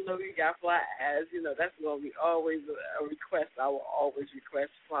 I don't know if you got Fly Ass. That's going to be always a request. I will always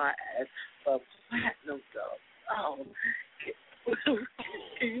request Fly Ass. But Platinum, though. Oh,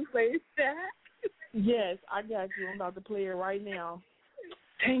 can you play that? Yes, I got you. I'm about to play it right now.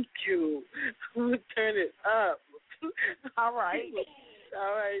 Thank you. I'm going to turn it up. All right.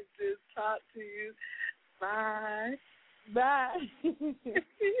 Just talk to you. Bye.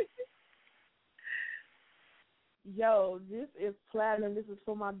 Yo, this is Platinum. This is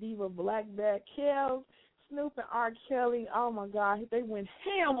for my diva Blackback Kells, Snoop, and R. Kelly. Oh my God, they went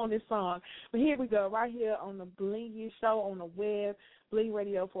ham on this song. But here we go, right here on the Bling show on the web, Bling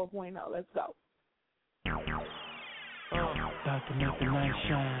Radio 4.0. Let's go. About to make the night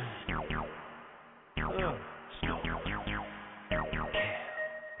shine.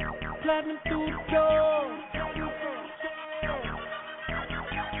 Platinum through the door.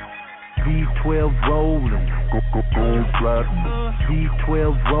 V12 rolling, go platinum.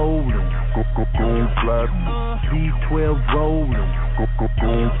 V12 rolling, go platinum. V12 rolling, go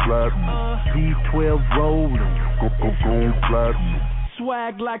platinum. V12 rolling, go platinum.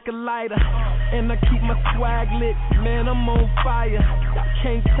 Swag like a lighter, and I keep my swag lit. Man, I'm on fire.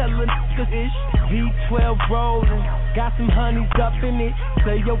 Can't tell a nigga ish. V12 rolling, got some honeys up in it.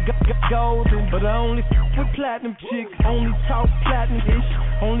 Say yo golden, but I only with platinum chicks. Only talk platinum ish.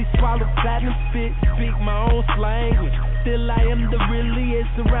 Only swallow platinum spit. Speak my own language. Still I am the realest,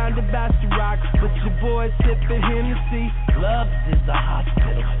 surrounded by Ciroc. But your boy sipping Hennessy. Loves is a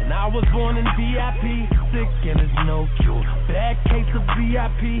hospital, and I was born in VIP. Sick and there's no cure. Bad case of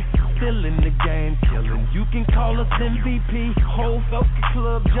VIP. Still in the game, killing. You can call us MVP. Whole Velka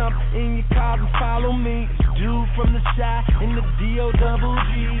Club, jump in your car and follow me. Dude from the Shy in the D-O-double-G.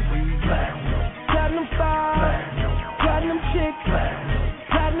 Platinum 5, platinum chick,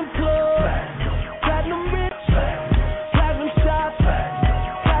 platinum club, platinum rich, platinum shots,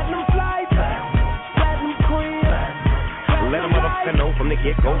 platinum flights, platinum queen. Let a motherfucker know from the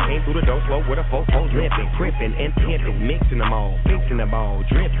get-go. Came through the door slow with a 4-4 limping, crippin' and pimpin', mixing them all, fixing them all,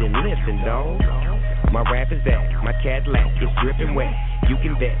 drifting, listen, dawg. My rap is that, my Cadillac is dripping wet. You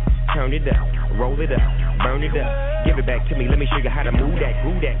can bet, turn it up, roll it up, burn it up. Give it back to me, let me show you how to move that,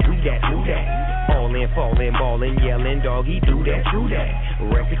 groove that, do that, do that. All in, falling, ballin', yellin', doggy, do that, true that.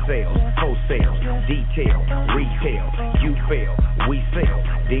 Record sales, wholesale, detail, retail. You fail, we sell.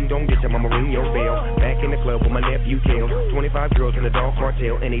 Ding dong, get your mama ring your bell. Back in the club with my nephew Tail. 25 girls in the dog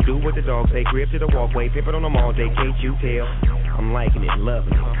cartel, and they do what the dogs say. Crib to the walkway, pimpin' on them all day, can't you tell? I'm liking it,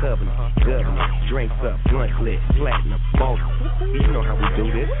 loving it, covering it, government it. Drinks up, blunt lit, platinum, boss. You know how we do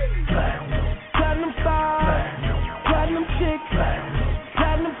this. Platinum 5, platinum chick,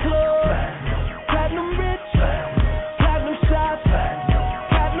 platinum club, platinum rich, platinum shots,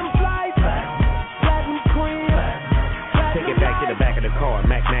 platinum flights, platinum queen. Take it back to the back of the car.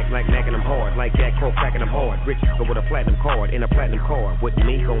 Mac, knacking them hard. Like Jack Crow, cracking them hard. Rich go with a platinum card in a platinum car. With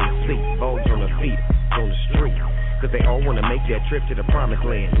mink on the seat, Vogues on the feet, on the street. Cause they all wanna make that trip to the promised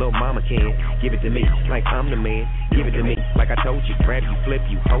land. Little mama can give it to me, like I'm the man. Give it to me, like I told you. Grab you, flip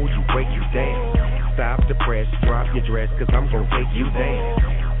you, hold you, break you down. Stop the press, drop your dress, cause I'm gonna take you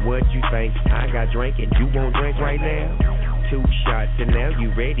down. What you think? I got drink and you won't drink right now? 2 shots and now you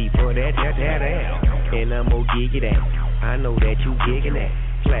ready for that out. And I'm gonna gig it out. I know that you gigging that.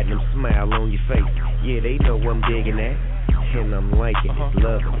 Platinum smile on your face, yeah, they know I'm digging that. and I'm liking it,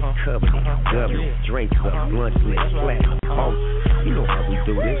 loving it, covered it, gubbing it, drinks up, blunt lit, flat, oh, you know how we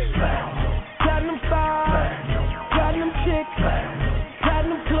do this. Platinum stars, platinum chicks,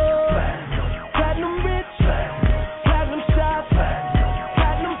 platinum clubs, platinum rich, platinum shots,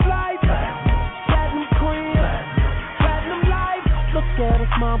 platinum flights, platinum queen, platinum life. Look at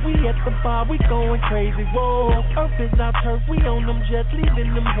us, mom, we at the bar, we going crazy, whoa. Earth is our turf, we on them jets,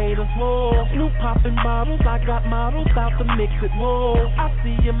 leaving them haters, whoa. New popping bottles, I got models, out to mix it, whoa. I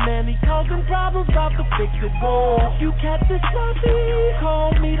see a man, he causing problems, about to fix it, whoa. You catch this sloppy,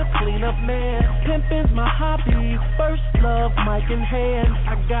 call me the cleanup man. Pimpin's my hobby, first love, mic in hand.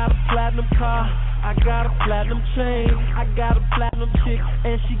 I got a platinum car, I got a platinum chain, I got a platinum chick,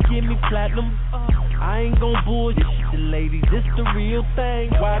 and she give me platinum. I ain't gon' bullshit the ladies, it's the real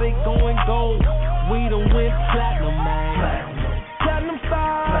thing. Why they going gold? We done went platinum, man. Platinum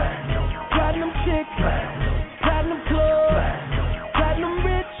stars, platinum chicks, platinum clubs, platinum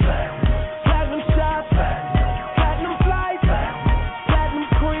rich, platinum shots, platinum flights, platinum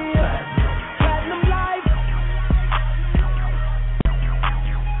queen, platinum life.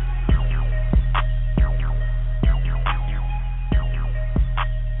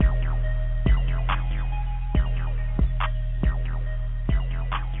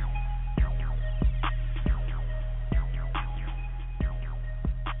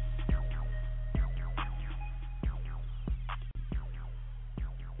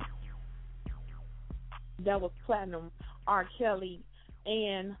 That was Platinum, R. Kelly,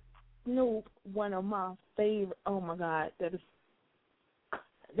 and Snoop, one of my favorite. Oh my God, that just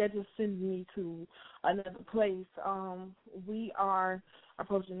sends me to another place. We are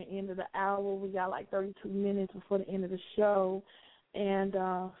approaching the end of the hour. We got like 32 minutes before the end of the show, and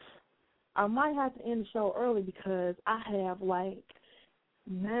I might have to end the show early because I have like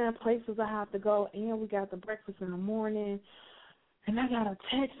 9 places I have to go, and we got the breakfast in the morning. And I gotta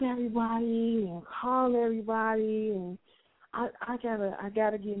text everybody and call everybody, and I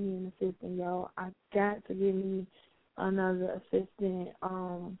gotta get me an assistant, y'all. I got to get me another assistant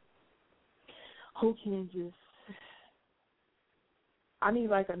who can just. I need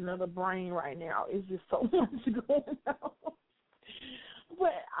like another brain right now. It's just so much going on.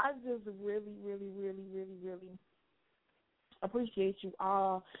 But I just really, really, really, really, really appreciate you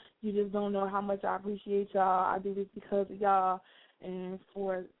all. You just don't know how much I appreciate y'all. I do this because of y'all. And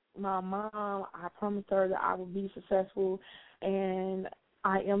for my mom, I promised her that I would be successful, and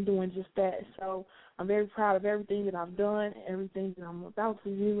I am doing just that. So I'm very proud of everything that I've done, everything that I'm about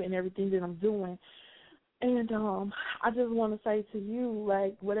to do, and everything that I'm doing. And I just want to say to you,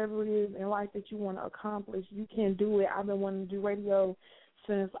 like, whatever it is in life that you want to accomplish, you can do it. I've been wanting to do radio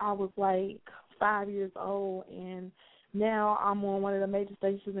since I was, like, 5 years old, and now I'm on one of the major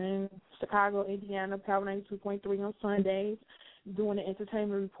stations in Chicago, Indiana, Power 92.3 on Sundays, doing the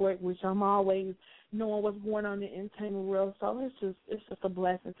entertainment report, which I'm always knowing what's going on in the entertainment world. So it's just a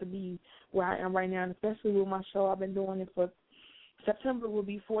blessing to be where I am right now, and especially with my show. I've been doing it for September will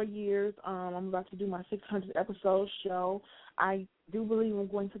be 4 years. I'm about to do my 600th episode show. I do believe I'm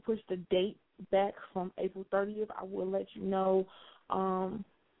going to push the date back from April 30th. I will let you know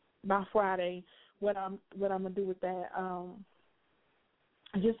by Friday what I'm gonna do with that.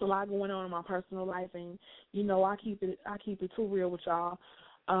 Just a lot going on in my personal life, and you know I keep it too real with y'all.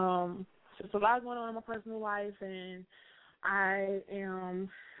 Just a lot going on in my personal life, and I am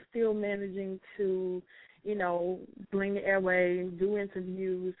still managing to, you know, bring the airway, do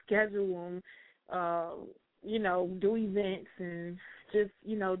interviews, schedule them, you know, do events, and just,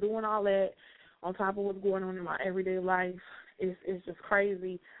 you know, doing all that on top of what's going on in my everyday life. It's just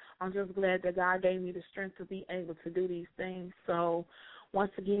crazy. I'm just glad that God gave me the strength to be able to do these things. So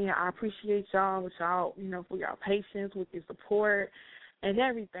once again, I appreciate y'all with y'all, you know, for your patience, with your support and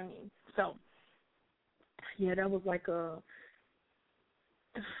everything. So, yeah, that was like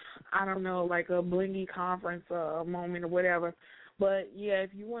I don't know, like a blingy conference moment or whatever. But, yeah,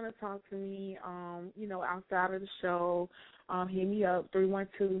 if you want to talk to me, you know, outside of the show, hit me up,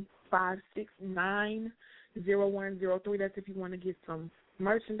 312-569-0103. That's if you want to get some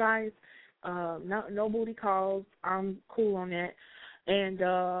merchandise. No booty calls. I'm cool on that. And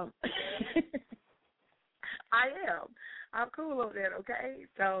I'm cool on that, okay?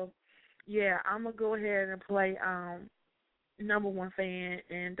 So, yeah, I'm going to go ahead and play Number One Fan,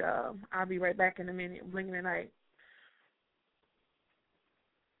 and I'll be right back in a minute. Bling the night.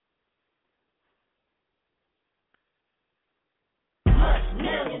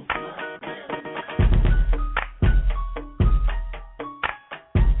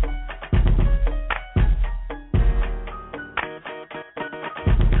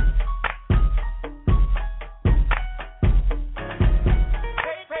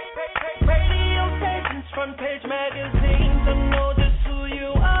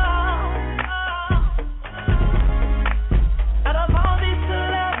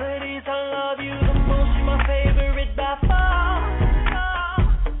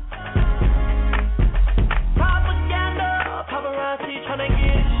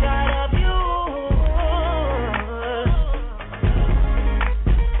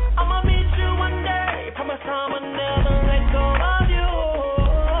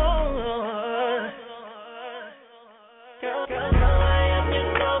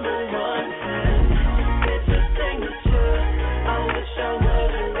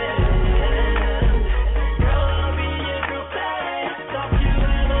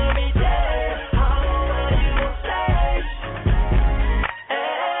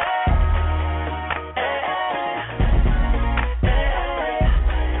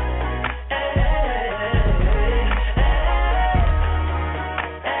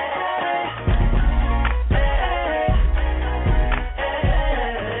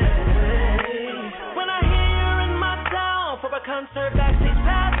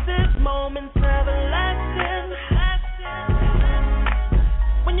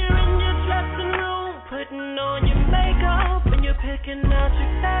 picking out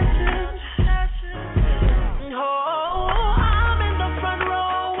your fashion. Oh, I'm in the front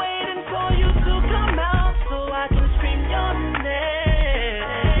row waiting for you to come out so I can scream your name.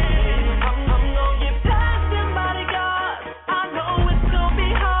 I'm gonna get past them bodyguards. I know it's gonna be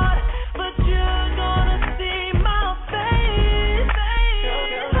hard, but you're gonna see my face.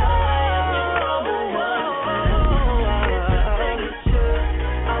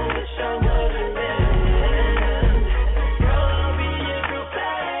 I wish I was a man. Girl, I'll be your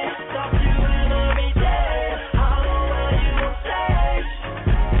groupie. Stop you every day. I know what you gon' say.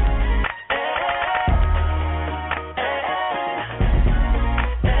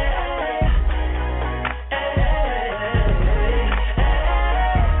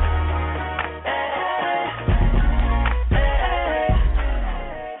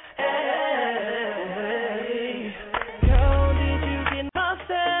 Girl, did you get my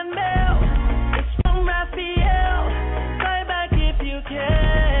fan mail? It's from Raphael. Play back if you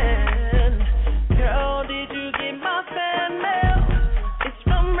can. Girl, did you get my fan mail? It's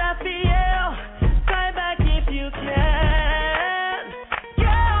from Raphael. Play back if you can.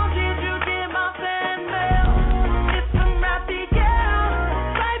 Girl, did you get my fan mail? It's from Raphael.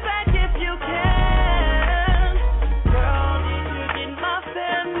 Play back if you can. Girl, did you get my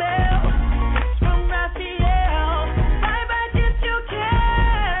fan mail? It's from Raphael. Play back if you can.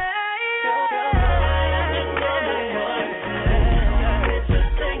 It's your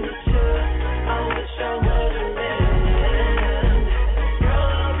signature. I wish I was a man.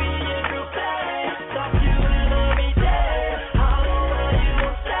 Girl, I'll be your groupie. Stop you every day. I know what you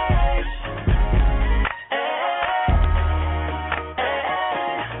gon' say.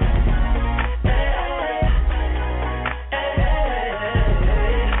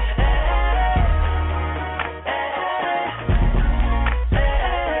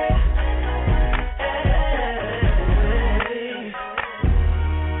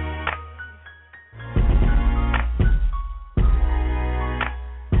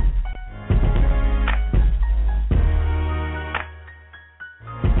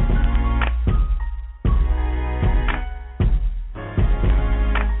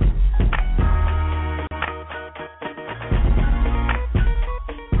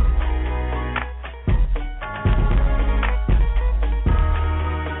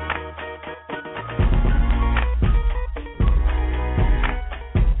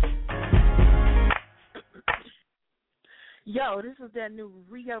 Yo, this is that new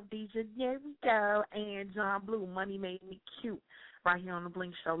Rio de Janeiro and John Blue, Money Made Me Cute, right here on the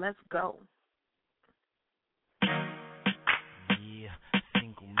Bling Show. Let's go. Yeah,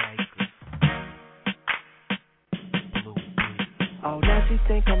 single makers. Blue Oh, now she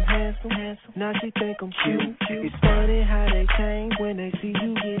think I'm handsome. Now she think I'm cute. It's funny how they change when they see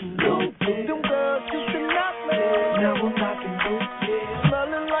you getting loose. Them girls used to knock me. Now I'm knocking boots.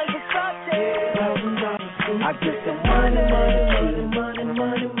 Smelling like Versace. $1,000 suit. I get the money.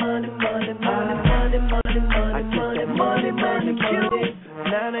 I get that money cute.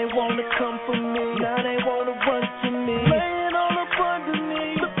 Now they wanna come for me. Now they wanna run to me. Laying all up under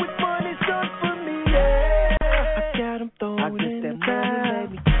me. Look what money's done for me. Yeah. I got them throwing in the towel.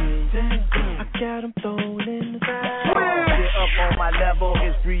 I got them throwing in the towel. Get up on my level,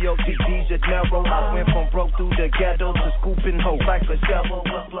 it's Rio de Janeiro. I went from broke through the ghetto to scooping hoes like a shovel.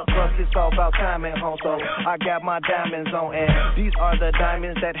 Plus it's all about time and home, so I got my diamonds on, and these are the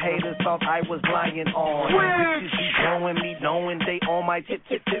diamonds that haters thought I was lying on. Bitches be blowing me, knowing they on my tip,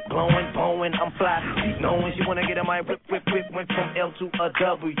 blowing, I'm fly. She knowing she wanna get in my whip, went from L to a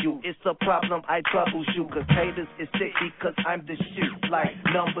W. It's a problem I troubleshoot, cause haters is sick because I'm the shoot, like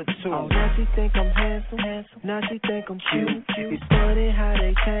number 2. Oh, now she think I'm handsome. Now she think I'm cute. It's funny how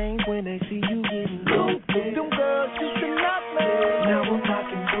they change when they see you getting loose. Them girls used to knock me. Now I'm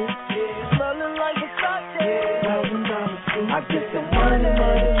knocking boots. Smelling like Versace. $1,000 suit. I get the money. I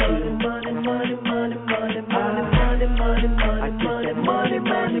get that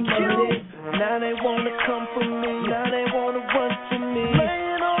money cute. Now they wanna come for me. Now they wanna run to me.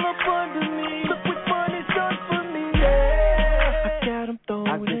 Laying all up under me. Look what money's done for me. Yeah. I got them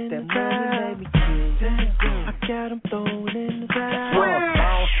throwing in the towel. I got them throwing in the towel. I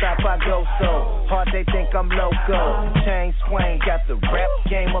don't stop, I go so hard they think I'm loco. Chain swing, got the rap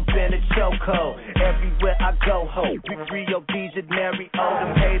game up in a chokehold. Everywhere I go, ho. Rio de Janeiro,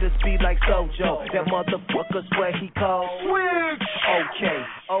 them haters be like Sojo. That motherfucker swear he called Switch. Okay,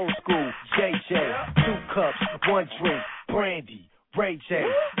 old school, JJ. 2 cups, 1 drink, brandy, Ray J.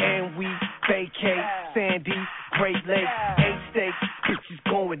 And we vacate, Sandy, Great Lakes, 8 steaks, bitches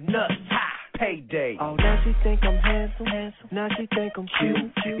going nuts. Payday. Oh, now she think I'm handsome. Now she think I'm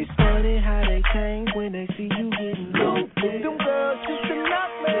cute. you. It's funny how they change when they see you getting low. Them girls used to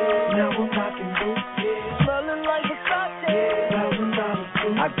knock me, now I'm knocking boots. Smelling like Versace,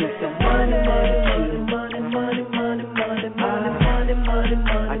 $1,000 I get the money, money, money, money, money, money, money, money, money,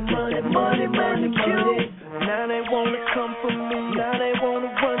 money, money, money, money. Now they wanna come for me, now they wanna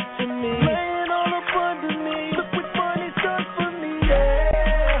run to me, laying all up under me. Look what money's done for me,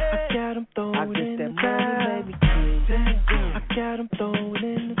 yeah. I got 'em throwing in the crowd. I got 'em throwing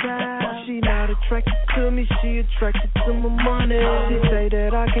in the crowd. She not attracted to me, she attracted to my money. She say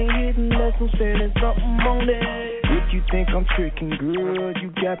that I can't hit unless I'm selling something on it. If you think I'm tricking, girl,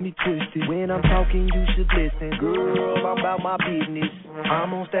 you got me twisted. When I'm talking, you should listen, girl. I'm about my business. I'm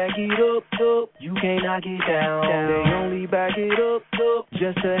gonna stack it up, you can't knock it down. They only back it up,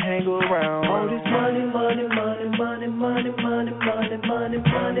 just to hang around. All this money, money, money, money, money, money, money, money,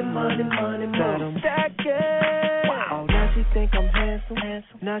 money, money, money, money. Stack it. Wow. Now she think I'm handsome.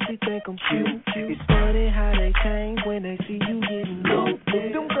 Now she think I'm cute. It's funny how they change when they see you getting low.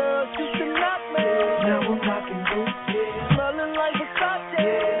 Them girls used to knock me, now I'm knocking boots. Smelling like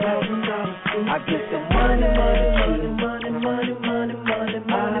Versace, $1,000 I get the money, money, money, money, money, money, money,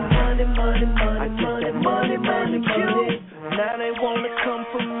 money, money, money, money, money, money, money, money. Now they wanna come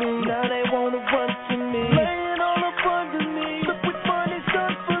for me, now they wanna run to me, laying all up under me. Look what money's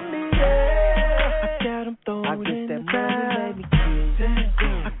done for me, yeah. I got 'em throwing in the crowd.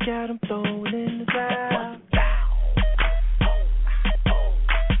 I got 'em throwing in the crowd.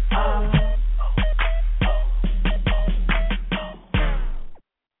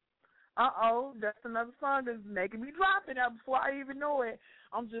 That's another song that's making me drop it out before I even know it.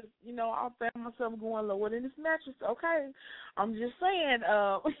 I'm just, I found myself going lower than this mattress. Okay, I'm just saying.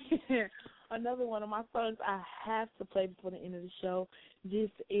 Another one of my songs I have to play before the end of the show.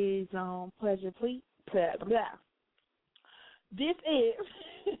 This is Pleasure Please. Blah, blah. This is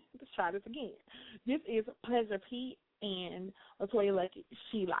let's try this again. This is Pleasure Pete and Latoya Luckett.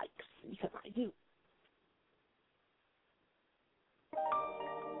 She likes because I do.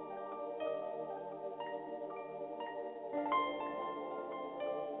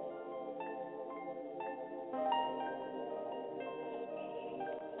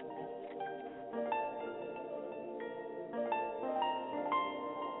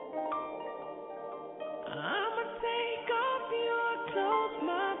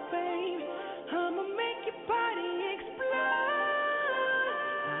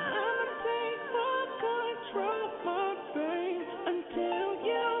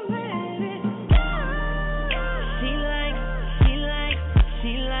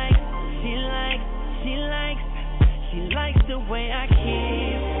 She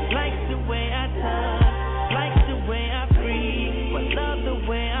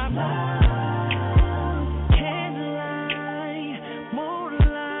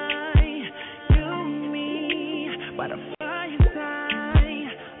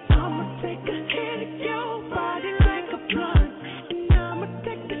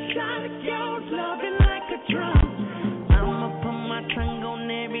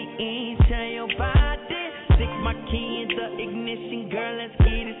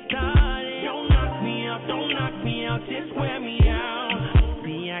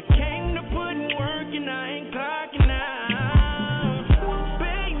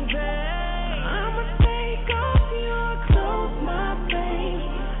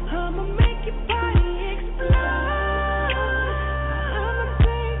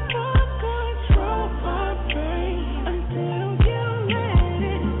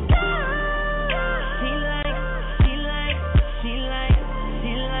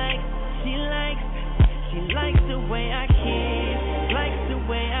likes the way I can.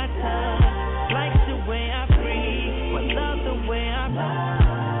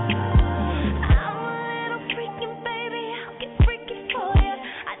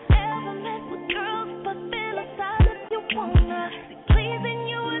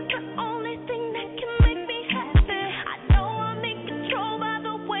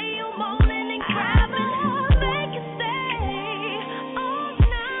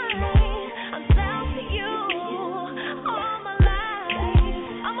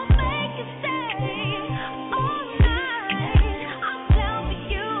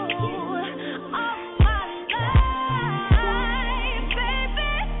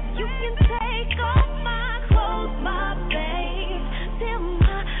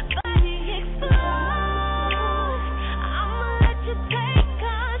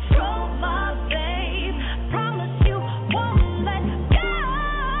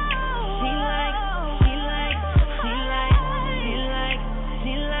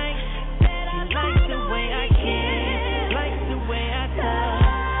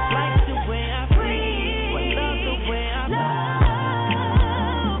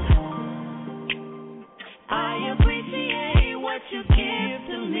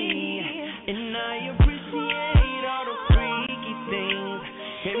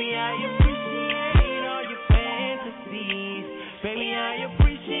 I appreciate all your fantasies. Baby, I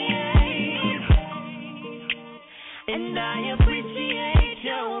appreciate. And I appreciate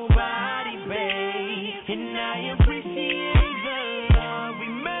your body, babe. And I appreciate the love we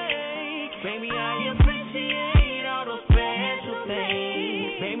make. Baby, I appreciate all those special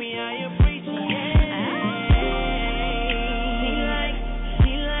things. Baby, I appreciate.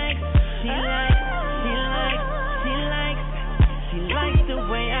 She likes the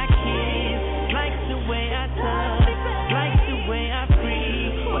way I kiss, likes the way I touch, likes the way I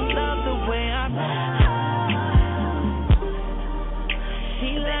breathe. I love the way I.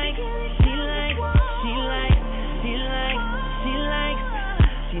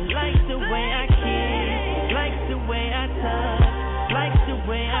 She likes the way I kiss, likes the way I touch, likes the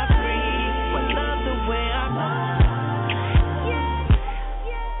way I breathe. I love the way I.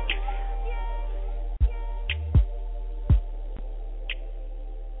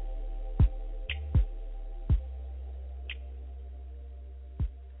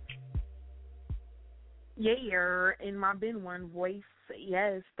 Yeah, in my Ben One voice,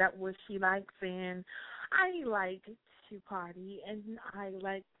 yes, that was She Likes, and I like to party, and I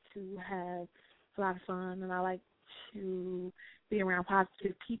like to have a lot of fun, and I like to be around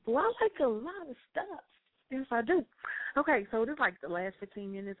positive people. I like a lot of stuff. Yes, I do. Okay, so this is like the last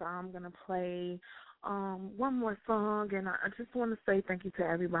 15 minutes. I'm going to play one more song, and I just want to say thank you to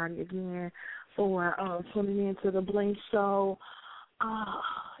everybody again for tuning in to the Bling Show.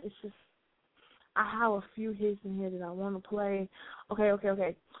 It's just, I have a few hits in here that I want to play. Okay.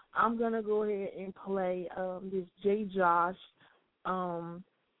 I'm going to go ahead and play this J. Josh and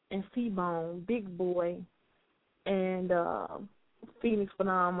C-Bone, Big Boy, and Phoenix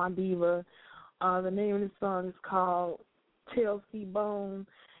Phenom, My Diva. The name of this song is called Tell C-Bone.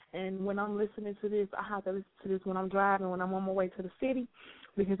 And when I'm listening to this, I have to listen to this when I'm driving, when I'm on my way to the city,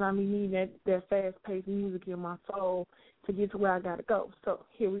 because I be needing that fast-paced music in my soul to get to where I got to go. So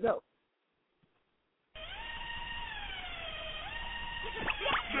here we go.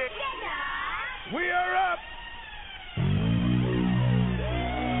 We are up.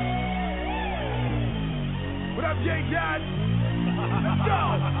 What up, J. Josh? Let's go.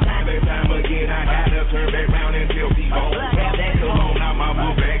 Time and time again, I gotta turn back round and tell people. Have that cologne out my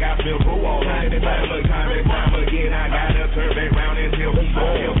book bag, I feel for all. Time and time again, I gotta turn back round and tell people.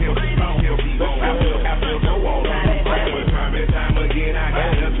 Tell people, I feel for all. Time and time again, I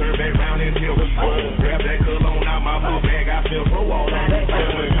gotta turn back round and tell people. Grab that cologne out my book bag, I feel for all. Time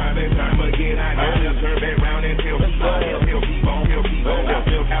and time again, I gotta turn back round and tell people. Tell people,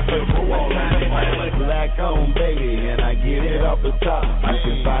 I feel for all. Black on, baby, and I get it off the top. You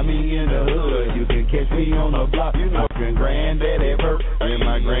can find me in the hood, you can catch me on the block. Smoking granddaddy burp, and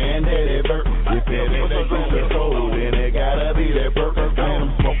my granddaddy burp. If it ain't that cooler cold, then it gotta be that burp. And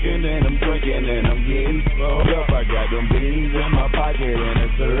I'm smoking and I'm drinking and I'm getting fucked up. I got them beans in my pocket and a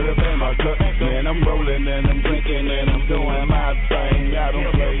syrup in my cup. Man, I'm rolling and I'm drinking and I'm doing my thing. I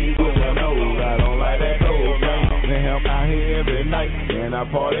don't play with the nose, I don't like that cold thing. Man, I'm out here every night and I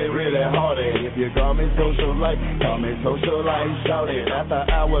party really hard. If you call me socialite, shout it. After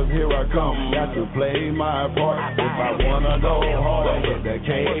hours, here I come. Got to play my part. If I wanna go hard, I hit the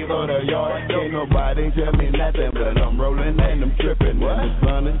cave or the yard. Ain't nobody tell me nothing, but I'm rolling and I'm tripping. And the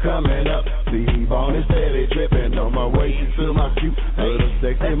sun is coming up. C-Bone is steady tripping. On my way to my cute little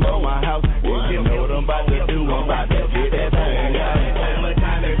sexy mama house. If you know what I'm about to do, I'm about to get that thing out.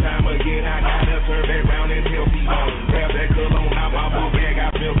 Time and time again, I gotta turn back round and tell people. Grab that cologne out my book bag, I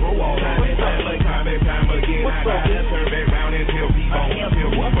feel for all. Time and time again, I gotta turn back round and tell people. I feel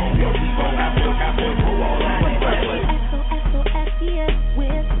for all. SOS, yes,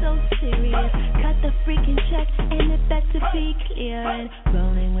 we're so serious. Cut the freaking check and it back to be clear. And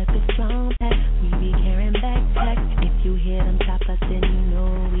rolling with the strong pack, we be carrying backpacks. If you hear them chop us, then you know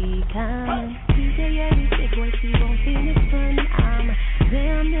we coming. DJ Eddie, big boy, she won't feel it fun.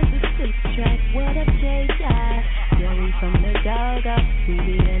 Damn, this is 6-track. What up, J. Josh? Yeah, we from the dog-o. We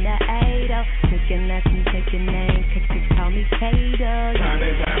be in the 8-0. Taking lessons, taking names. Cause call me Kato. Time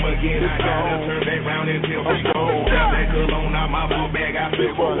and time again, I gotta turn back round and tell people. Grab that cologne out my book bag, I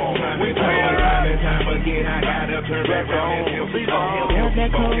feel for all. Time and time again, I gotta turn back round and tell people. Grab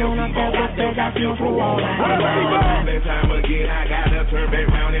that cologne out that book bag, I feel for all. Time and time again, I gotta turn back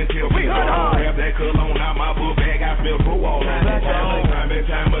round and tell people. Grab that cologne out my book bag, I feel for all. Time and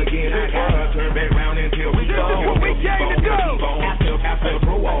time again, I gotta turn back round and tell people. This is what we came to do. I feel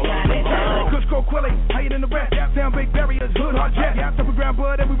for all. Cusco, Quilly, higher than the rest. Down big barriers, hood, hard jet. Double ground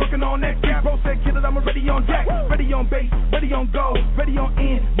bud, and we working on next. Bro said, kill it, I'm ready on deck. Ready on bass, ready on go. Ready on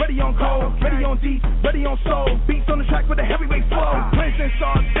in, ready on cold. Ready on deep, ready on soul. Beats on the track with a heavyweight flow. Plans and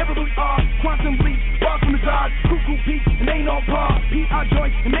stars, never lose quantum leap, bars from the odds, cuckoo beat, and ain't no bars, PR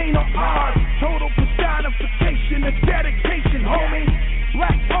joints, and ain't no R's. Total personification of dedication, homie.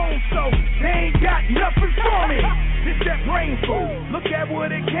 Black bone, so they ain't got nothing for me. It's that brain food, look at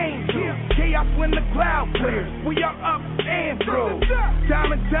what it came to. Chaos when the cloud clears, we are up and through.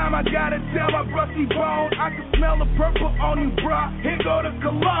 Time and time I gotta tell my rusty bone, I can smell the purple on you, bruh. Here go the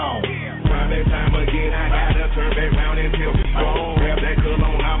cologne. Time and time again, I gotta turn back round until we gone. Grab that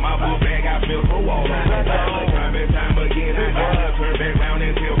cologne out my book bag, I feel so all on the phone. Time and time again, I gotta turn back round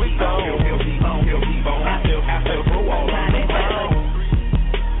until we gone. Till we gone, I feel so all on the phone.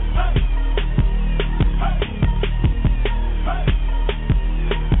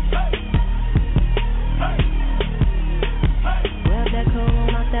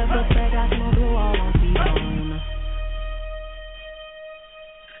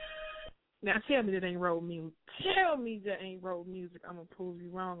 Now tell me that ain't road music. Tell me that ain't road music. I'm gonna prove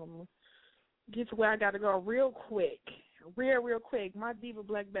you wrong. I'm gonna get to where I gotta go real quick. Real quick. My diva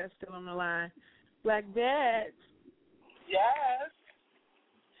Black Bat's still on the line. Black Bat. Yes.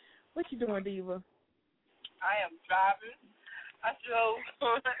 What you doing, diva? I am driving. I'm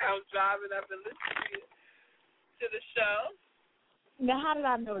driving. I've been listening to the show. Now, how did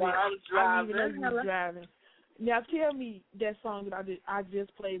I know that? I'm driving. I didn't even know you was driving. Now, tell me that song that I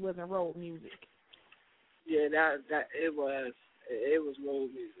just played wasn't road music. Yeah, that it was road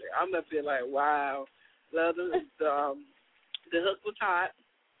music. I'm up there like, wow, love the hook was hot,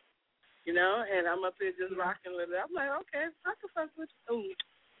 you know, and I'm up there just rocking with it. I'm like, okay, I can fuck with it. Oh,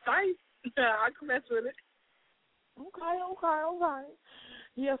 nice. I can mess with it. Okay.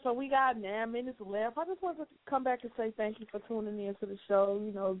 Yeah, so we got 9 minutes left. I just wanted to come back and say thank you for tuning in to the show,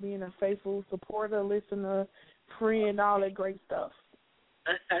 you know, being a faithful supporter, listener, friend, all that great stuff.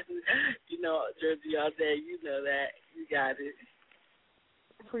 You know, Jersey all day, you know that. You got it.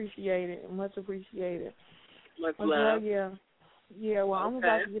 Appreciate it. Much appreciated. Much love. Yeah, well, I'm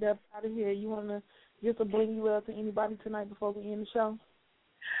about to get up out of here. You want to just a bling you up to anybody tonight before we end the show?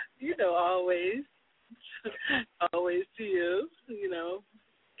 You know, always to you, you know,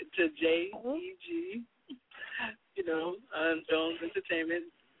 to JEG, you know, Jones Entertainment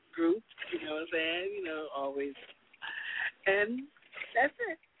Group, you know what I'm saying, you know, always. And that's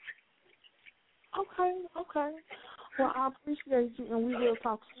it. Okay. Well, I appreciate you, and we will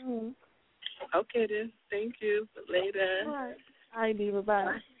talk soon. Okay, then. Thank you. Later. All right, Diva.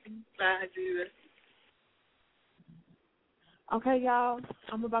 Bye. Bye, Diva. Okay, y'all,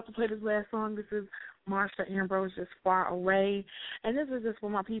 I'm about to play this last song. This is Marsha Ambrose, Just Far Away. And this is just for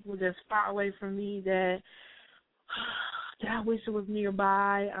my people that's far away from me that I wish it was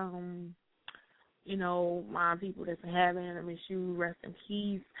nearby. You know, my people that's in heaven, I miss you, rest in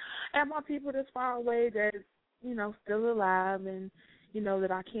peace. And my people that's far away that's, you know, still alive and, you know,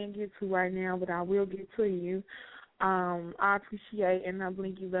 that I can't get to right now, but I will get to you. I appreciate and I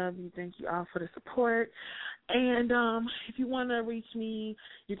blinky love you. Thank you all for the support. And if you want to reach me,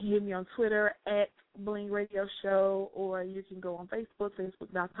 you can hit me on Twitter at Bling Radio Show, or you can go on Facebook,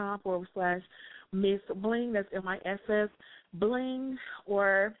 facebook.com/Miss Bling. That's MISS Bling,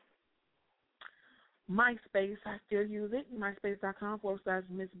 or MySpace. I still use it.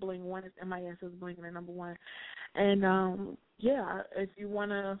 MySpace.com/Miss Bling 1. It's MISS Bling and the number 1. And yeah, if you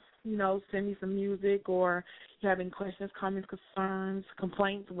want to, you know, send me some music or you have any questions, comments, concerns,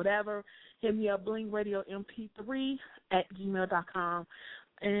 complaints, whatever, hit me up, blingradiomp3@gmail.com.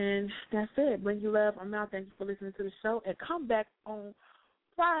 And that's it. Bling you love. I'm out. Thank you for listening to the show. And come back on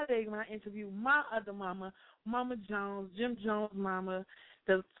Friday when I interview my other mama, Mama Jones, Jim Jones' mama,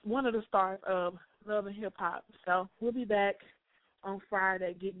 one of the stars of Love and Hip Hop. So we'll be back on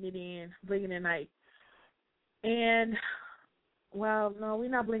Friday getting it in, blinging at night. And, well, no, we're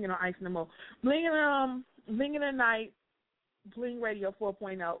not blinging on ice no more. Blinging at night, Bling Radio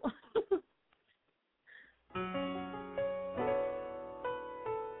 4.0.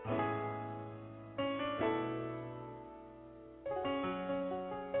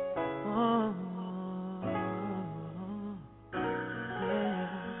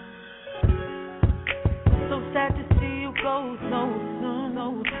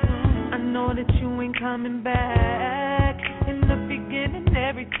 Know that you ain't coming back. In the beginning,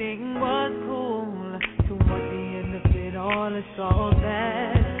 everything was cool. Toward the end of it all, it's all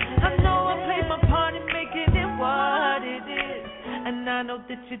bad. I know I played my part in making it what it is, and I know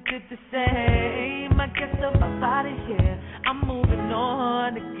that you did the same. I guess I'm out of here. I'm moving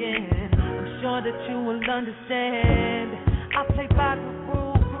on again. I'm sure that you will understand. I play by the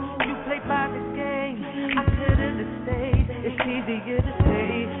rules, you play by the game. I couldn't have stayed. It's easier to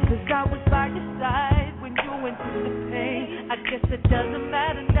say, 'cause I was by your side when you went through the pain. I guess it doesn't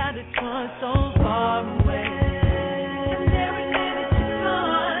matter now that which one's so far away. And every day that you're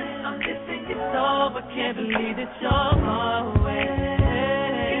gone, I'm missing you so, but can't believe that you're far away.